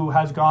else who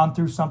has gone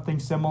through something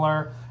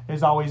similar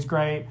is always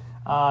great.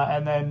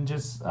 And then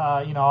just,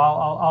 I'll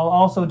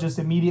also just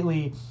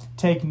immediately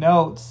take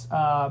notes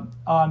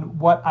on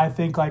what I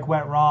think like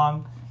went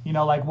wrong,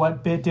 like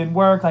what bit didn't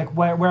work, like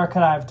where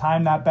could I have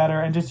timed that better,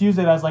 and just use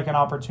it as like an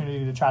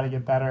opportunity to try to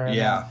get better.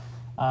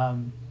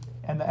 And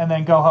and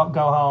then go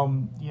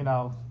home,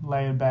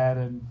 lay in bed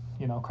and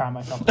cry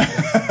myself to sleep.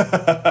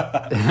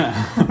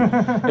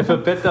 If a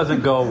bit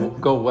doesn't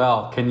go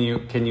well, can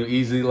you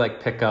easily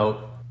like pick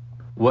out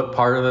what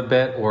part of the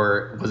bit,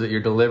 or was it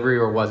your delivery,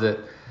 or was it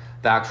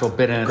the actual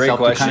bit in itself?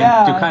 Great question.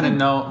 To kind of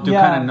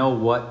know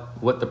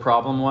what the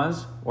problem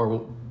was,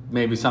 or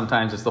maybe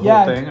sometimes it's the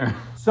whole thing. Or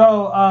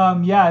so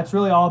it's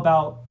really all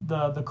about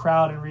the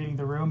crowd and reading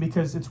the room,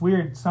 because it's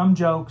weird. Some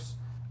jokes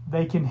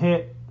they can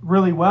hit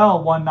really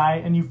well one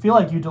night and you feel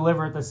like you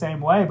deliver it the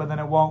same way, but then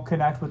it won't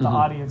connect with the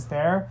audience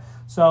there.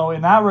 So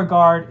in that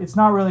regard, it's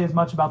not really as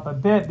much about the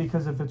bit,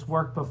 because if it's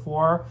worked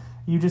before,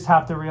 you just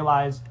have to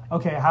realize,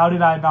 okay, how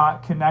did I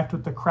not connect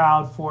with the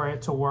crowd for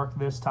it to work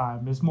this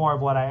time? Is more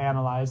of what I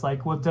analyze.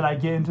 Like, did I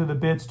get into the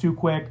bits too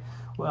quick?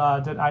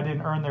 I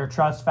didn't earn their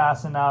trust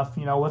fast enough?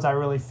 Was I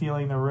really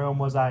feeling the room?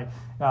 Was I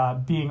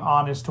being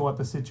honest to what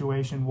the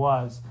situation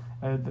was?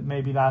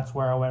 Maybe that's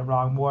where I went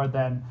wrong, more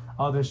than,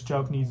 this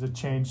joke needs to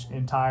change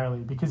entirely.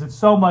 Because it's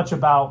so much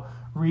about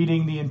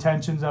reading the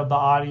intentions of the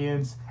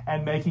audience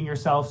and making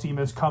yourself seem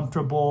as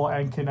comfortable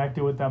and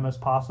connected with them as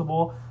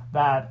possible.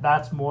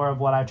 That's more of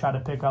what I try to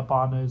pick up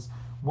on, is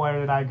where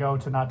did I go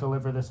to not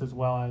deliver this as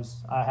well as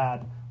I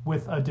had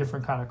with a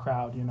different kind of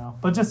crowd,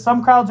 But just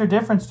some crowds are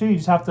different too. You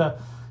just have to,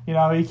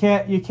 you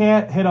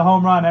can't hit a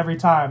home run every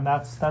time.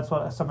 That's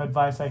what some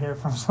advice I hear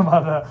from some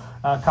other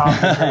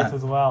comedy greats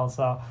as well.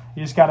 So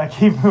you just got to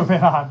keep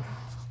moving on.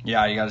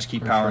 Yeah, you got to just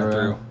keep powering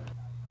through.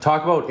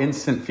 Talk about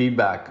instant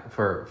feedback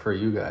for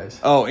you guys.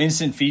 Oh,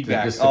 instant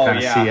feedback. Just to kind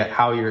of see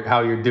how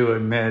you're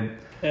doing mid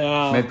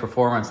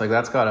performance. Like,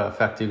 that's got to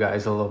affect you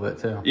guys a little bit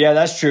too. Yeah,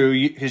 that's true.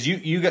 Because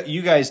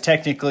you guys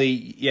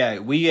technically,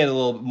 we get a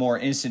little more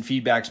instant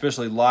feedback,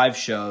 especially live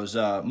shows.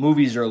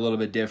 Movies are a little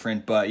bit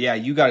different, but yeah,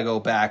 you got to go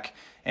back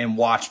and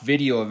watch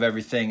video of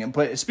everything.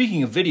 But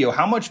speaking of video,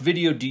 how much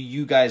video do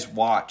you guys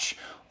watch?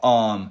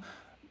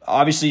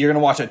 Obviously, you're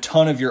going to watch a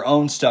ton of your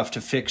own stuff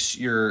to fix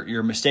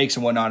your mistakes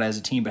and whatnot as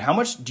a team. But how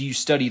much do you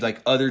study like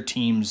other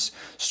teams'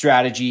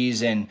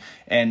 strategies and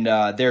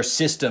their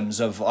systems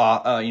of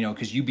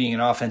because you being an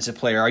offensive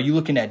player, are you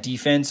looking at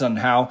defense on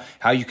how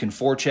you can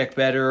forecheck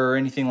better or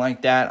anything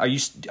like that?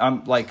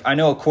 I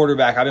know a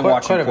quarterback. I've been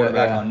watching a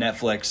quarterback on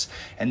Netflix,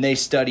 and they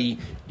study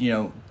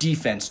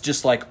defense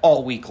just like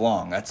all week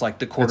long. That's like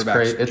the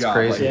quarterback's job. It's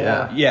crazy.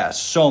 Yeah,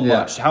 so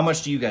much. How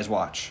much do you guys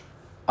watch?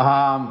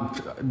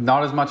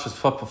 Not as much as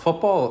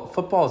football.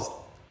 Football's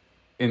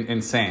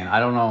insane.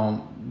 I don't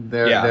know.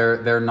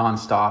 They're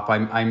nonstop.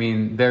 I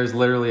mean, there's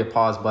literally a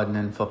pause button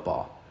in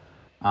football.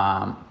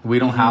 We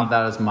don't have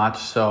that as much.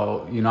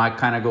 So, I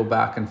kind of go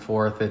back and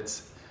forth.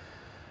 It's,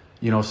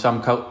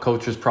 some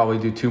coaches probably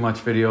do too much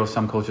video.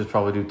 Some coaches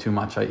probably do too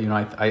much.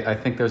 I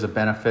think there's a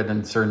benefit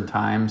in certain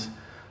times.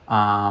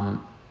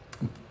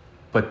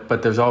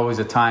 But there's always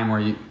a time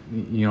where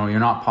you're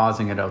not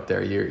pausing it out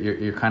there.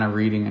 You're kind of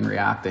reading and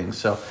reacting.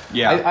 So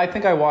yeah, I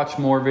think I watched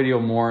more video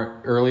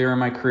more earlier in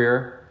my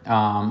career.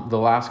 The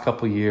last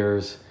couple of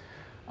years,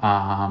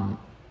 I've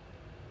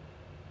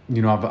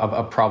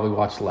probably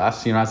watched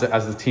less.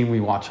 As a team, we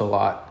watch a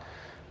lot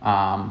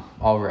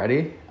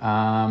already.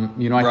 I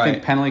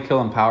think penalty kill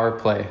and power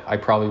play I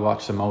probably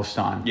watch the most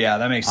on. Yeah,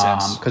 that makes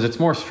sense. Because it's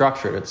more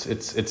structured.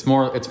 It's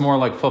more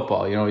like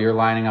football. You're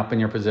lining up in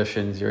your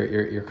positions.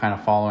 You're kind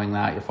of following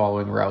that. You're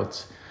following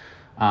routes.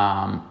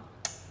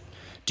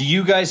 Do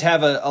you guys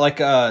have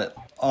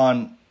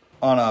on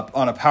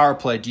a power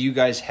play? Do you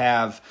guys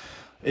have?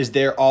 Is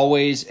there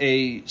always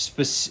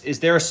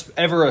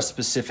ever a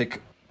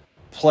specific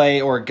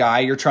play or guy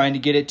you're trying to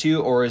get it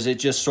to, or is it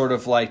just sort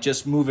of like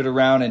just move it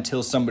around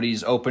until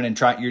somebody's open and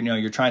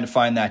you're trying to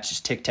find that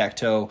just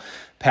tic-tac-toe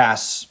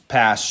pass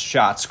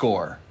shot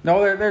score?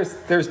 No,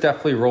 there's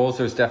definitely roles.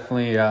 There's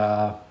definitely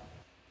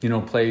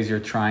plays you're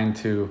trying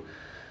to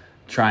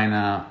pick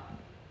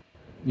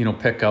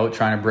out,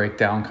 trying to break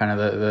down kind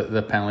of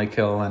the penalty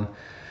kill. And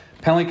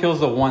penalty kill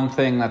is the one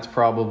thing that's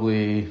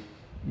probably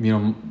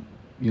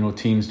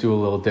teams do a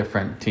little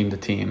different team to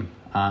team.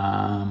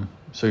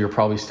 So you're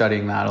probably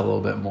studying that a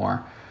little bit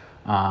more.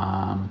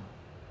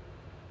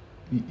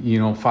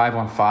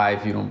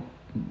 5-on-5,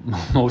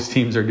 most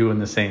teams are doing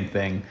the same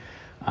thing.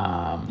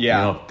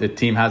 If the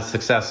team has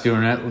success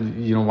doing it,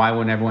 why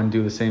wouldn't everyone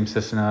do the same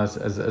system as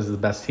the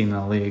best team in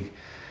the league,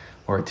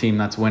 or a team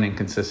that's winning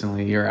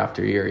consistently year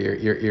after year?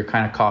 You're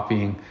kind of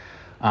copying,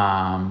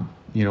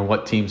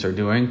 what teams are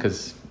doing,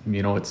 because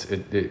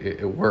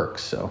it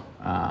works. So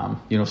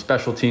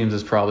special teams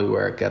is probably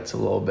where it gets a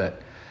little bit.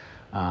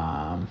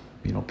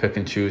 Pick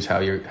and choose how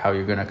you're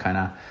going to kind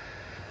of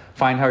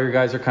find how your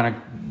guys are kind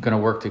of going to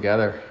work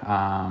together.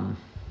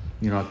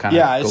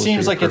 It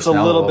seems like it's a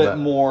little bit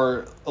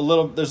more.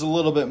 There's a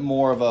little bit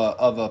more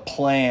of a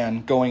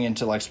plan going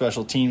into like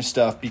special team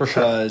stuff,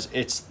 because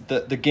it's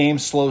the game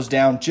slows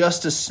down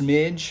just a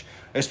smidge,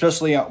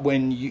 especially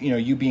when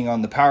you being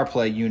on the power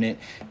play unit.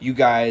 You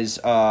guys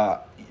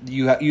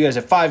you guys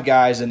have 5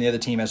 guys and the other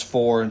team has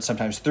 4 and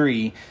sometimes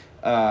 3.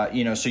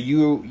 So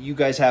you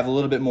guys have a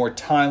little bit more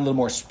time, a little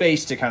more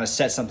space to kind of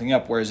set something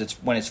up. Whereas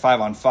when it's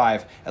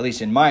 5-on-5, at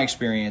least in my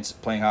experience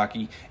playing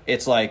hockey,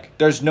 it's like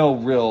there's no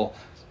real.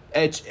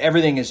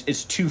 Everything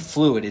is too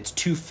fluid. It's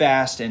too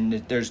fast,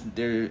 and there's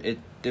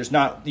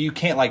not. You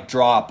can't like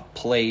draw up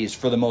plays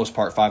for the most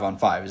part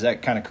 5-on-5. Is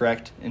that kind of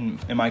correct?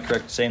 Am I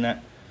correct in saying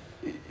that?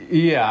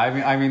 Yeah,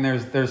 I mean,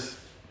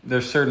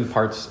 there's certain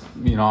parts.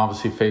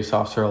 Obviously,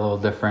 face-offs are a little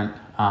different.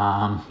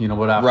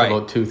 But after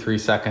about 2-3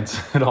 seconds,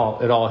 it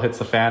all hits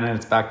the fan, and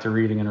it's back to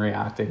reading and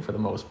reacting for the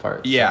most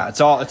part. Yeah,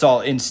 so, it's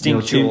all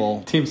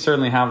instinctual. Teams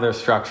certainly have their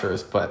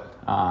structures, but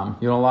a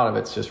lot of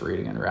it's just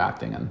reading and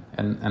reacting,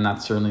 and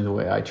that's certainly the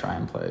way I try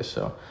and play.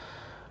 So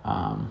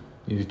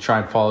you try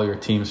and follow your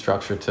team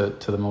structure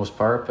to the most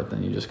part, but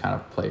then you just kind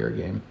of play your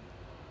game.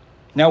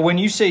 Now, when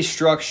you say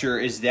structure,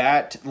 is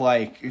that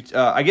like,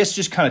 I guess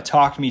just kind of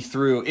talk me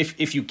through,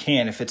 if you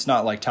can, if it's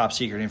not like top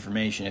secret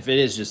information. If it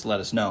is, just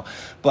let us know.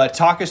 But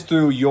talk us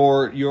through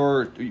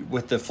your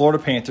with the Florida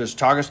Panthers,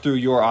 talk us through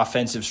your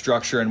offensive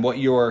structure and what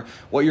you're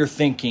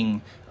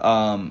thinking,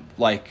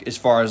 like as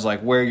far as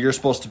like where you're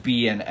supposed to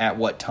be and at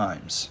what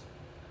times.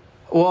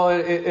 Well,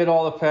 it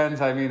all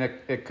depends. I mean,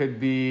 it could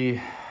be,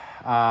 you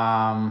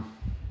know,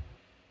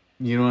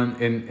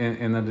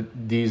 in the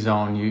D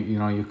zone, you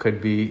know, you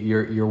could be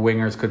your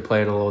wingers could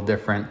play it a little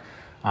different.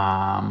 You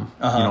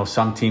know,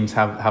 some teams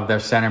have their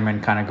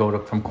centermen kind of go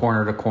from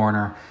corner to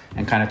corner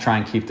and kind of try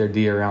and keep their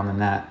D around the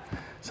net.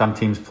 Some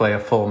teams play a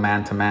full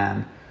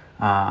man-to-man,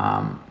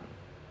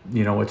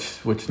 you know,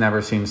 which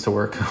never seems to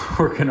work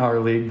in our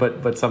league,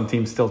 but some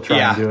teams still try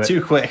and do it.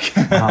 Too quick.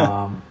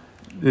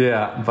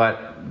 Yeah,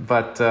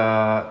 but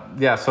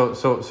yeah, so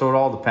it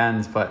all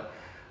depends, but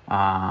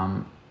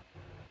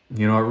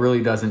you know, it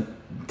really doesn't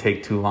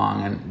take too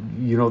long,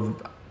 and you know,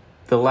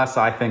 the less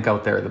I think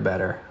out there, the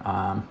better.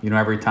 You know,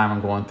 every time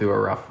I'm going through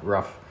a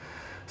rough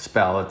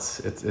spell,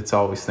 it's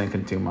always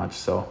thinking too much.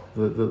 So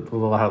the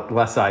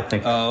less I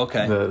think,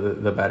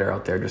 the better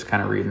out there. Just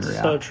kind of reading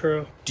reality. So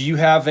true. Do you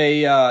have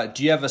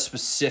a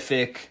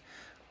specific,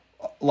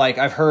 like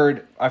I've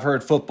heard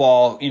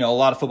football, you know, a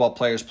lot of football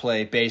players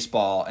play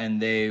baseball,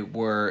 and they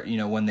were, you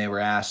know, when they were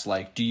asked,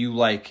 like, do you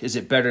like, is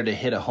it better to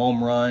hit a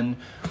home run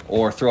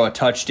or throw a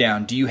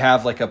touchdown? Do you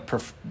have like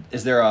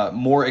is there a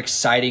more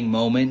exciting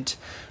moment?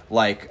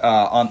 Like,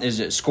 is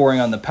it scoring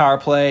on the power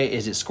play?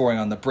 Is it scoring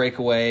on the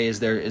breakaway? Is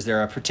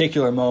there a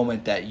particular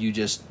moment that you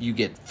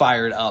get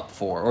fired up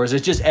for, or is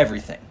it just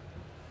everything?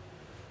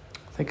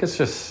 I think it's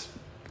just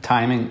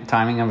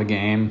timing of a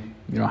game.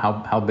 You know,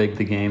 how big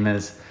the game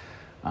is.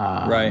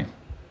 Right.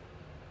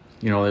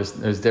 You know,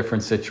 there's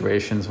different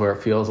situations where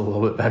it feels a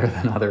little bit better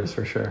than others,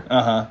 for sure.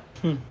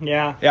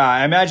 Yeah. Yeah,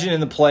 I imagine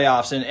in the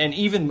playoffs, and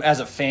even as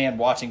a fan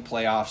watching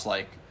playoffs,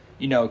 like,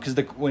 you know, because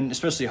when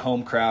especially a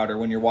home crowd or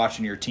when you're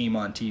watching your team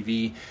on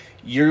TV,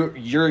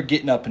 you're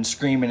getting up and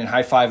screaming and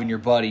high fiving your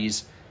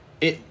buddies.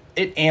 It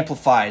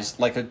amplifies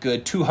like a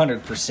good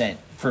 200%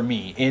 for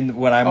me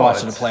when I'm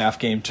watching a playoff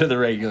game to the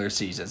regular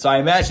season. So I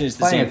imagine it's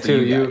the same for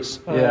you guys.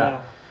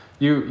 Yeah.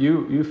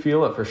 You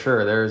feel it for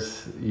sure.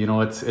 There's, you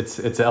know,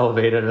 it's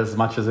elevated as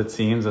much as it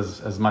seems,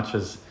 as much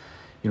as,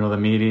 you know, the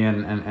media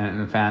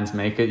and fans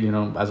make it. You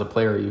know, as a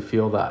player, you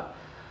feel that.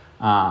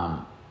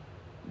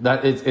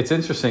 That it's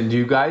interesting. Do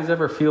you guys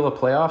ever feel a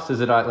playoffs?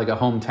 Is it like a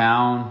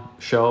hometown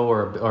show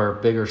or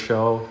a bigger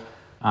show?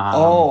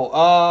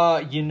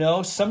 You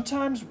know,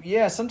 sometimes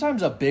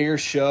a bigger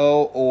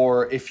show,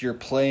 or if you're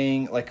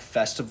playing like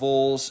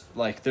festivals,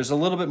 like there's a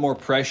little bit more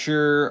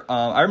pressure.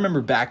 I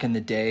remember back in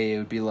the day, it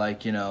would be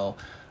like, you know,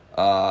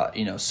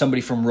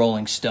 somebody from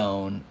Rolling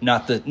Stone,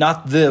 not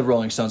the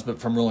Rolling Stones,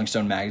 but from Rolling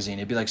Stone magazine.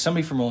 It'd be like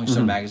somebody from Rolling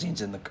Stone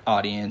magazine's in the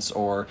audience,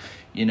 or,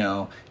 you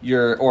know,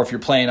 or if you're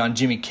playing on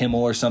Jimmy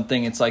Kimmel or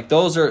something, it's like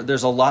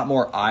there's a lot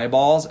more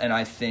eyeballs, and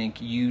I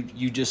think you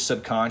just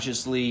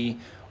subconsciously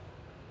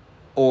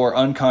or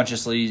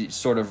unconsciously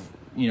sort of,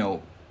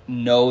 you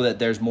know that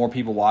there's more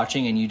people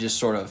watching, and it just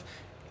sort of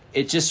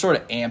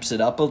amps it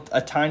up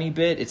a tiny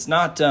bit. It's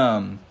not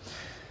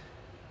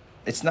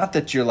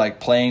that you're like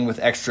playing with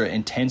extra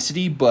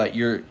intensity, but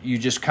you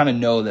just kind of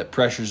know that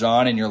pressure's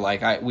on, and you're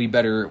like, we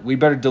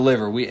better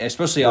deliver.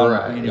 Especially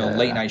on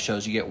late night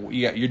shows,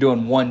 you're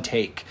doing one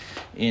take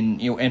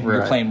and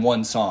you're playing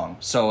one song,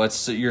 so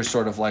you're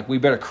sort of like, we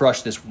better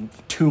crush this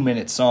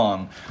 2-minute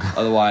song,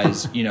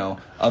 otherwise 3,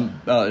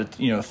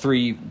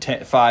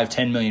 5,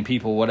 10 million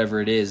people,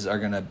 whatever it is, are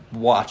gonna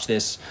watch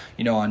this,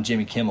 you know, on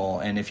Jimmy Kimmel,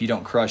 and if you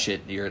don't crush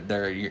it, you're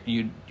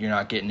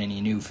not getting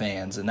any new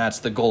fans, and that's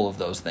the goal of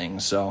those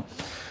things. So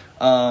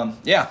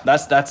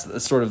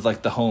that's sort of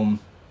like the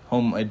home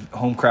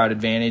crowd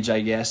advantage,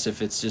 I guess.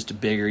 If it's just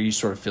bigger, you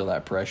sort of feel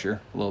that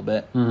pressure a little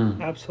bit.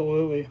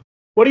 Absolutely.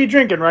 What are you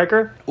drinking,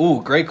 Riker?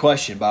 Ooh, great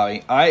question,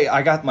 Bobby.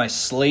 I got my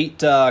Slate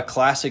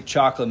classic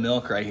chocolate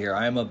milk right here.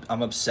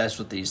 I'm obsessed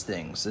with these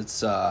things.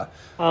 It's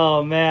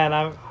oh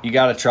man, you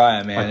got to try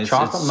it, man. Like it's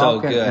chocolate so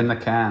milk good in the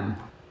can.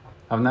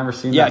 I've never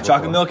seen that. Yeah, before.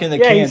 chocolate milk in the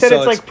can. Yeah, you said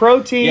it's like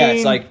protein. Yeah,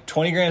 it's like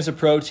 20 grams of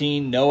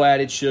protein, no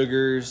added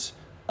sugars.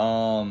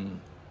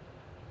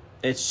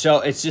 It's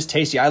just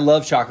tasty. I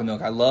love chocolate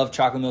milk. I love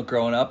chocolate milk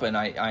growing up, and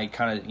I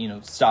kind of, you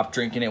know, stopped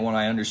drinking it when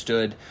I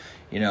understood,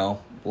 you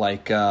know,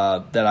 like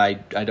that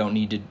I don't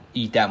need to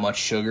eat that much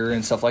sugar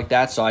and stuff like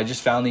that. So I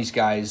just found these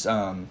guys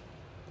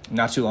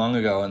not too long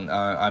ago, and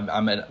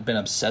I've been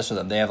obsessed with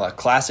them. They have a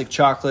classic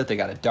chocolate, they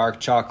got a dark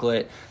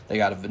chocolate, they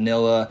got a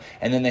vanilla,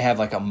 and then they have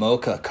like a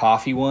mocha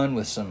coffee one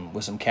with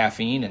some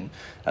caffeine, and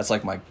that's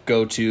like my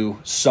go-to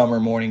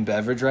summer morning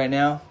beverage right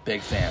now.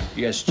 Big fan.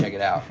 You guys should check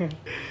it out.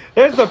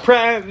 They're going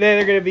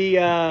to be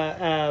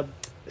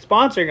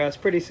sponsoring us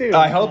pretty soon.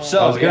 I hope so.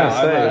 I was gonna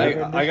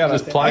say, I gotta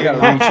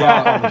reach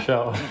out on the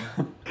show.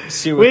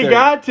 See what we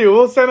got to.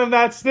 We'll send them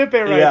that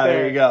snippet right there. Yeah,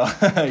 there you go.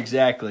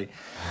 Exactly.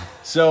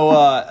 So,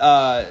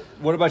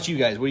 what about you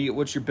guys?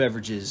 What's your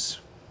beverages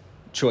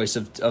choice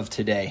of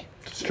today?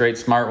 Straight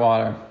smart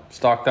water,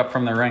 stocked up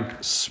from the rink.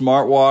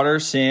 Smart water,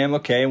 Sam.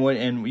 Okay,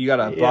 and you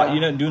got you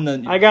know, doing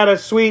the. I got a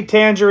sweet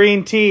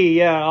tangerine tea.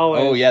 Yeah,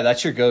 always. Oh yeah,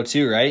 that's your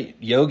go-to, right?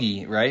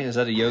 Yogi, right? Is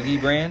that a Yogi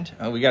brand?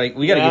 Oh, we gotta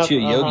get you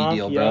a Yogi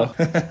deal, bro.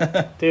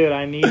 Dude,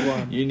 I need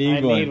one. You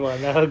need one. I need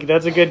one.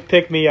 That's a good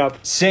pick me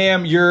up.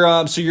 Sam,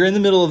 you're so you're in the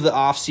middle of the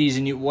off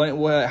season.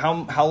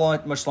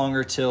 Much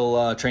longer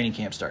till training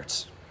camp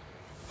starts?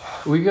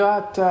 We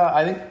got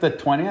I think the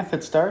 20th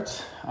it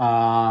starts.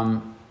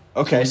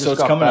 Okay, so it's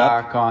got coming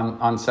back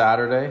up on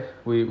Saturday.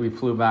 We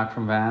flew back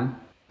from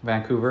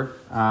Vancouver.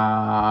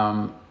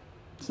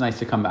 It's nice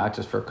to come back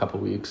just for a couple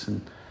weeks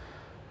and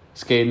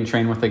skate and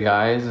train with the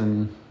guys,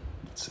 and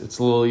it's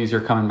a little easier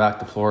coming back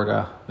to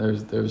Florida.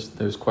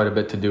 There's quite a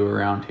bit to do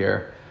around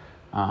here.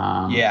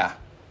 To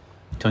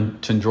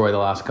enjoy the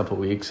last couple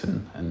weeks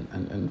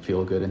and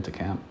feel good into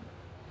camp.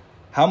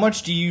 How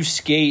much do you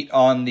skate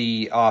on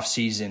the off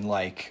season?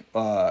 Like,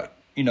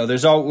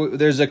 there's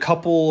a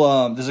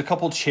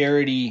couple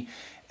charity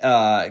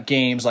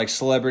games, like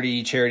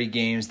celebrity charity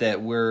games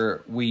that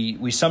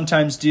we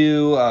sometimes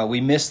do. We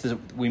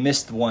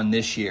missed one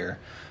this year,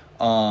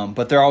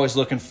 but they're always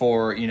looking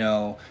for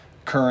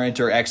current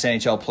or ex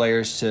NHL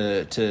players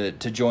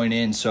to join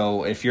in.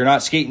 So if you're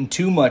not skating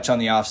too much on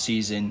the off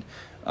season,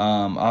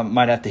 I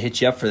might have to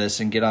hit you up for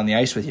this and get on the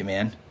ice with you,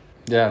 man.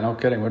 Yeah, no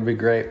kidding. Would be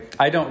great.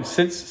 I don't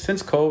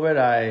since COVID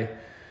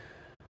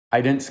I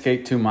didn't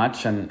skate too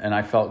much and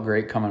I felt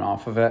great coming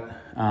off of it.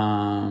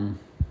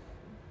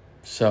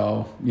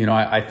 So,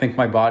 I think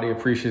my body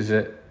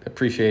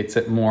appreciates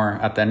it more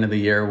at the end of the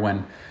year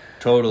when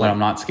I'm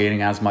not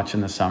skating as much in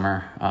the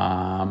summer.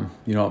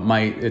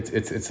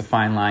 It's a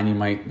fine line. You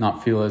might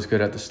not feel as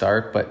good at the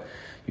start, but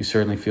you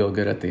certainly feel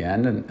good at the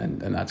end,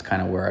 and that's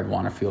kind of where I'd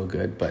want to feel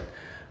good. But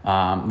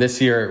this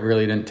year it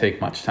really didn't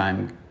take much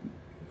time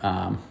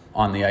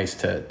on the ice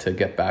to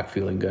get back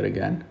feeling good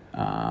again.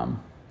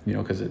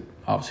 Because it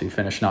obviously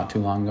finished not too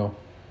long ago.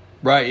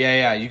 Right,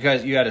 yeah. You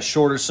had a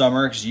shorter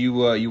summer because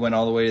you went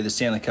all the way to the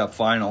Stanley Cup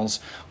Finals.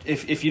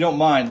 If you don't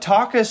mind,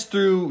 talk us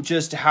through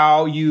just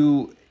how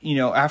you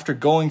after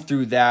going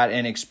through that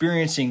and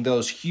experiencing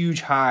those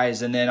huge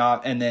highs and then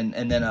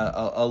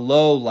a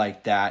low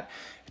like that.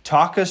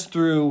 Talk us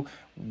through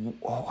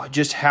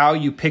just how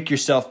you pick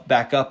yourself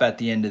back up at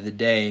the end of the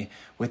day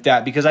with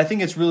that, because I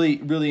think it's really,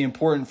 really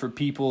important for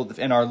people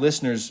and our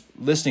listeners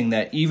listening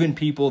that even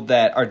people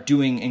that are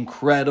doing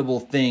incredible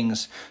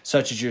things,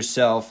 such as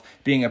yourself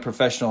being a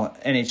professional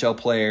NHL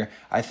player,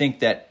 I think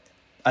that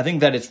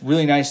it's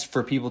really nice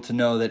for people to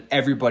know that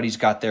everybody's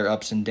got their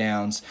ups and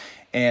downs,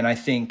 and I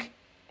think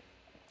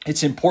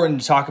it's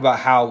important to talk about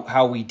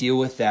how we deal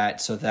with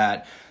that so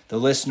that the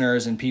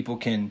listeners and people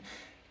can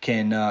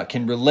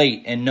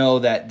relate and know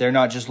that they're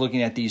not just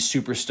looking at these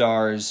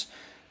superstars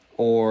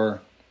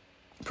or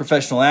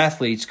professional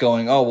athletes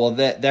going, oh, well,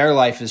 their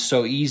life is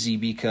so easy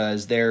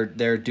because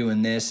they're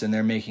doing this and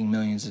they're making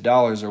millions of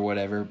dollars or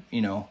whatever.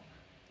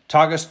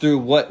 Talk us through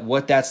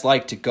what that's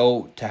like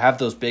to have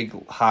those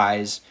big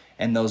highs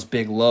and those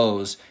big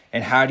lows,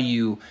 and how do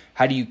you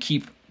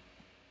keep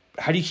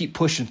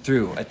pushing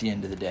through at the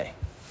end of the day?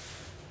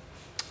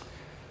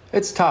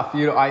 It's tough.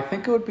 I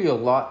think it would be a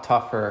lot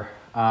tougher.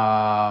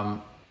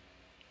 Obviously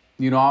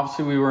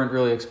we weren't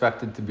really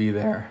expected to be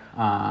there.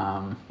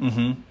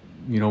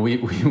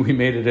 We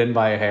made it in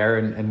by a hair,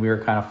 and we were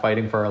kind of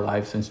fighting for our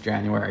lives since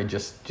January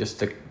just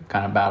to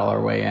kind of battle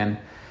our way in.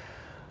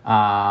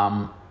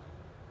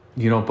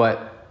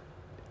 But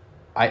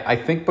I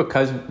think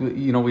because,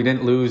 we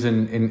didn't lose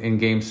in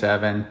Game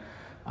 7,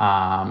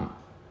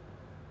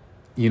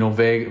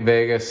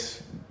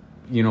 Vegas,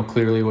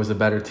 clearly was a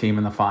better team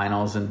in the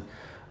finals, and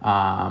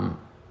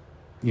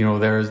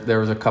there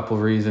was a couple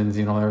of reasons.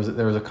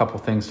 There was a couple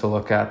of things to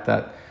look at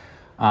that.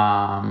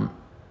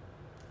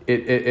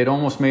 It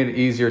almost made it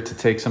easier to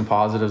take some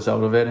positives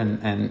out of it,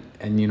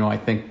 and I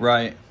think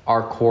right.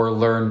 Our core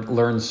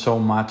learned so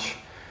much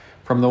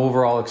from the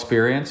overall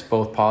experience,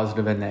 both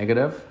positive and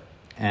negative.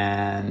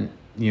 And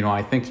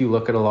I think you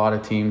look at a lot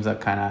of teams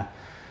that kind of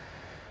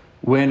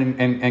win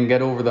and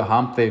get over the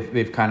hump.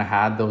 They've kind of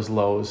had those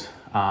lows.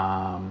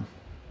 And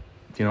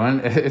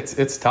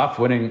it's tough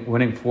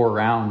winning 4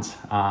 rounds.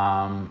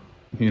 Both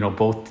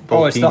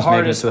it's teams the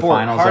hardest made it to the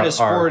finals.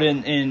 Sport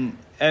in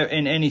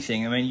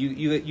anything. I mean,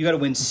 you got to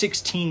win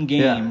 16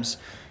 games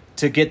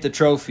to get the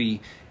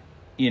trophy.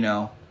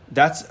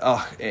 That's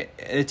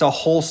it's a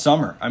whole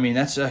summer. I mean,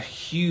 that's a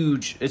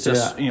huge. It's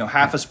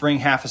half a spring,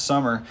 half a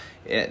summer.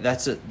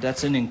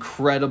 That's an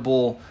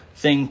incredible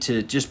thing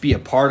to just be a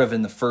part of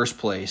in the first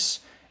place.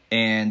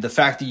 And the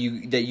fact that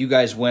you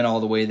guys went all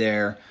the way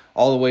there,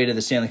 all the way to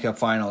the Stanley Cup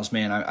Finals,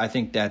 man, I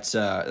think that's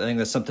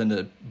something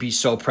to be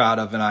so proud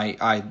of. And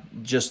I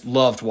just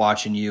loved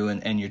watching you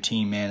and your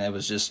team, man. It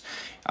was just,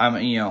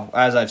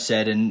 as I've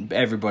said, and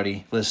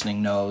everybody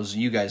listening knows,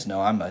 you guys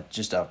know, I'm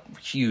just a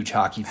huge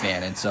hockey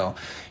fan. And so,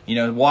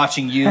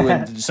 watching you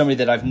and somebody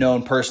that I've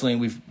known personally,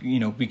 and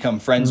we've, become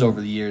friends over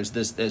the years,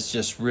 this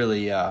just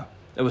really, it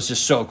was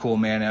just so cool,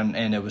 man.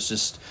 And it was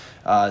just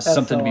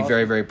something to be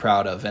very, very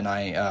proud of. And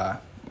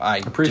I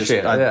appreciate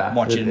it. I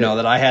want you to know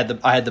that I had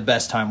the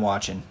best time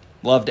watching.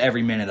 Loved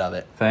every minute of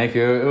it. Thank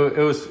you.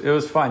 It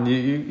was fun.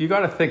 You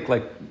got to think,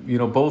 like,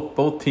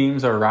 both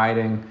teams are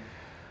riding,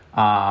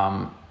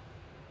 a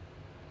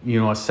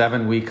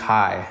 7-week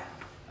high.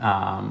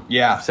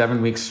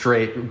 7 weeks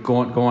straight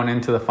going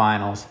into the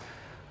finals.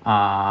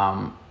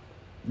 So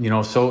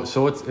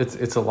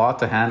it's a lot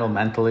to handle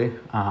mentally.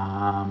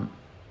 And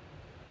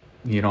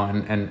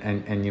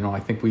I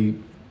think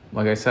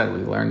like I said,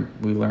 we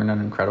learned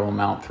an incredible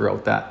amount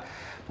throughout that,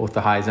 both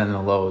the highs and the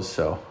lows.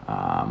 So,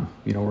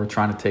 we're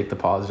trying to take the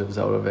positives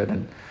out of it,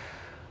 and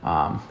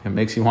it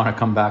makes you want to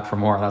come back for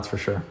more. That's for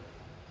sure.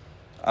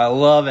 I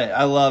love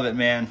it,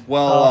 man.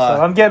 Well,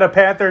 so I'm getting a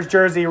Panthers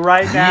jersey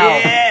right now.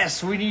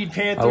 Yes, we need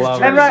Panthers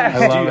jerseys. I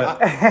love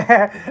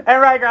it.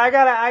 And Riker, I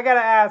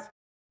gotta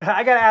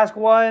ask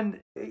one.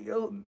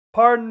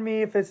 Pardon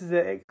me if this is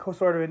a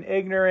sort of an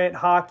ignorant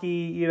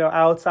hockey,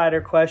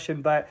 outsider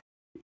question, but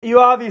you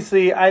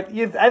obviously, I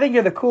think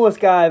you're the coolest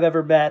guy I've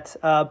ever met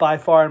by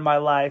far in my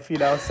life.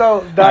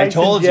 So nice. I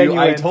told you.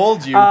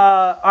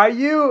 Are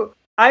you?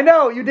 I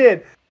know you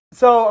did.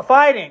 So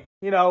fighting,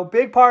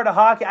 big part of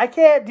hockey. I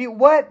can't do.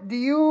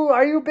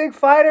 Are you a big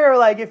fighter, or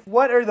like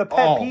what are the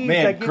pet peeves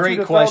that get you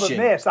to throw the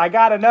miss? I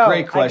gotta know.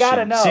 Great question. I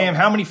gotta know. Sam,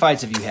 how many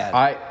fights have you had?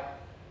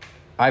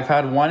 I've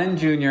had one in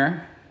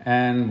junior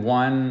and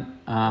one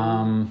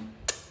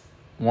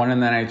in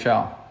the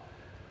NHL.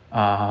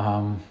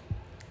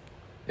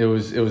 It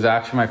was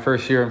actually my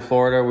first year in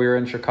Florida. We were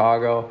in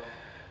Chicago.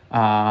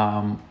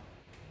 And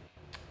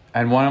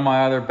one of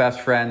my other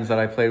best friends that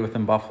I played with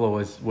in Buffalo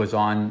was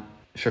on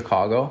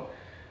Chicago.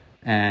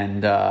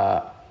 And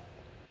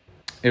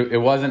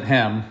it wasn't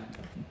him.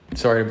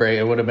 Sorry to break.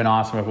 It would have been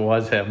awesome if it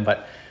was him,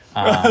 but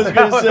I was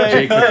going to say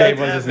Jake McCabe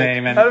was his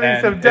name. And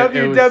some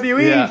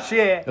WWE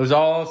shit. It was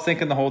all I was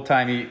thinking the whole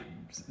time.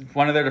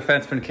 One of their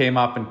defensemen came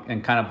up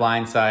and kind of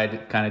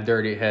blindside, kind of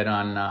dirty hit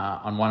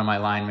on one of my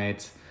line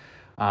mates.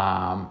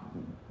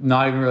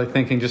 Not even really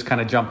thinking, just kind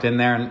of jumped in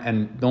there.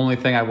 And the only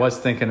thing I was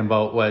thinking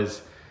about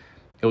was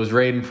it was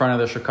right in front of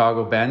the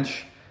Chicago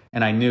bench.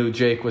 And I knew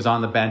Jake was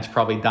on the bench,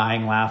 probably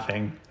dying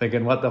laughing,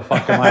 thinking, "What the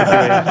fuck am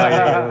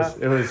I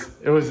doing?"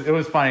 It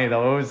was funny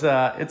though.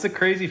 It's a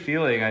crazy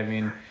feeling. I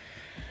mean,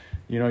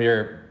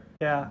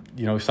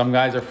 some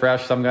guys are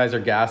fresh, some guys are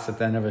gassed at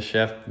the end of a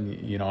shift. And,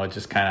 it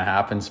just kind of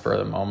happens for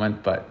the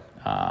moment. But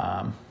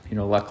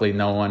luckily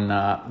no one.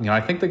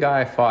 I think the guy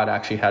I fought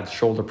actually had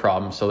shoulder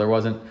problems, so there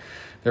wasn't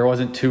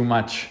too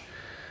much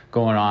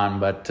going on.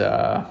 But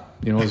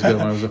it was good.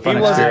 It was a fun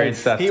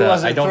experience. That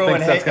I don't think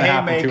that's going to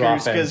happen too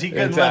often because he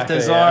couldn't lift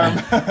his arm.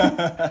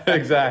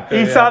 Exactly.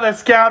 He saw the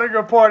scouting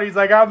report. He's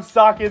like, "I'm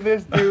stalking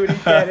this dude. He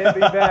can't hit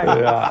me back."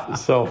 Yeah,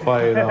 so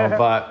funny though.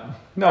 But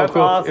no, that's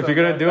cool. Awesome, if you're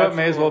gonna do it,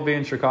 may as cool. well be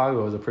in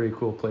Chicago. It was a pretty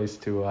cool place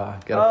to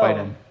get a fight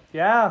in.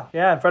 Yeah,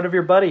 in front of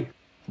your buddy.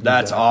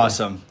 That's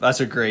awesome. That's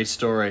a great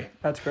story.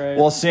 That's great.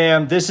 Well,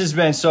 Sam, this has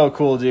been so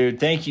cool, dude.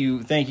 Thank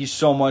you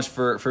so much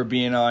for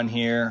being on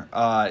here.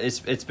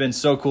 It's been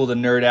so cool to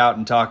nerd out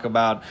and talk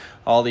about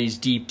all these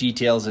deep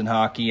details in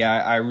hockey.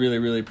 I really,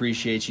 really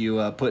appreciate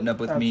you putting up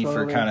with me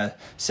for kind of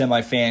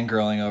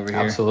semi-fangirling over here.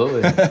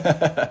 Absolutely.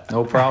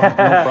 No problem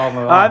at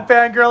all. I'm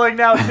fangirling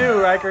now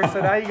too, Riker, so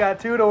now you got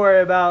two to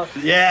worry about.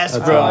 Yes,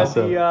 that's bro.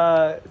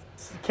 Awesome.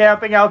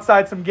 Camping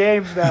outside some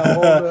games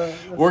now.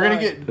 We're gonna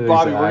get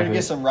Bobby. We're gonna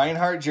get some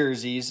Reinhart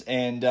jerseys,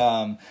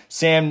 and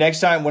Sam.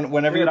 Next time,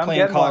 whenever you're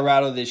playing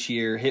Colorado this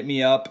year, hit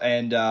me up,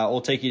 and we'll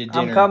take you to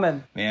dinner. I'm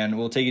coming, man.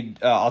 We'll take you.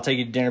 I'll take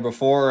you to dinner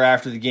before or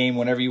after the game,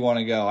 whenever you want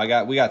to go.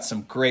 We got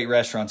some great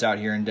restaurants out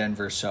here in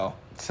Denver. So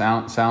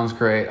sounds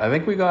great. I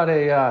think we got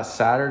a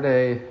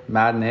Saturday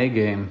matinee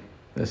game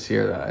this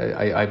year that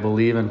I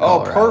believe in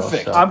Colorado. Oh,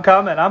 perfect. So. I'm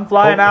coming. I'm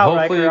flying out.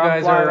 Hopefully Riker.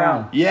 you guys are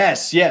around.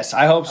 Yes.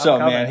 I hope so,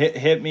 man.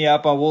 Hit me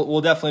up.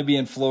 We'll definitely be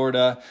in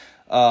Florida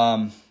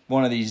one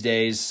of these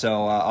days.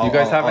 So you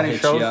guys have any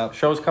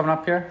shows coming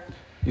up here?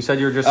 You said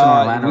you were just in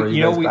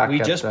Orlando.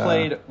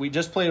 We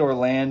just played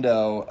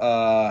Orlando,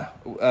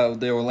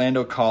 the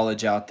Orlando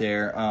College out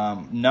there.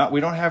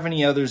 We don't have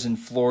any others in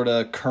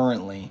Florida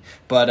currently,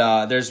 but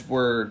I'm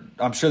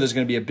sure there's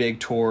going to be a big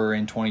tour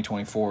in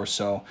 2024.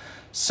 So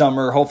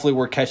summer, hopefully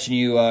we're catching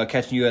you at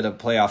a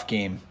playoff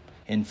game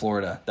in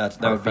Florida. That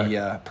would be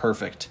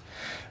perfect.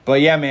 But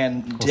yeah,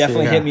 man,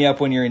 definitely hit me up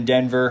when you're in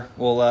Denver.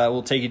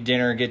 We'll take you to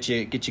dinner, get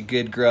you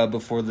good grub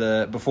before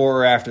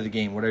or after the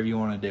game, whatever you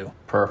want to do.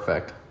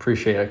 Perfect.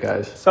 Appreciate it,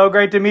 guys. So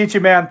great to meet you,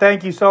 man.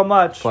 Thank you so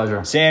much.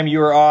 Pleasure. Sam, you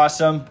were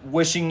awesome.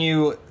 Wishing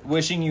you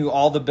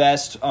all the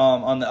best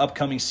on the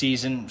upcoming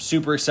season.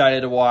 Super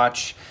excited to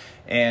watch.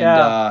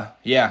 And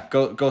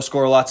go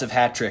score lots of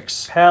hat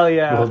tricks. Hell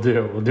yeah.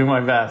 We'll do my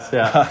best.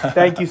 Yeah.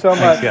 Thank you so much.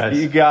 Thanks, guys.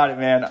 You got it,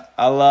 man.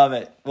 I love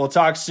it. We'll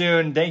talk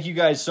soon. Thank you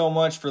guys so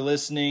much for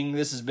listening.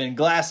 This has been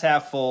Glass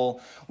Half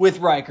Full with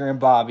Riker and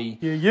Bobby.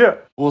 Yeah.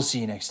 We'll see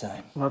you next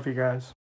time. Love you guys.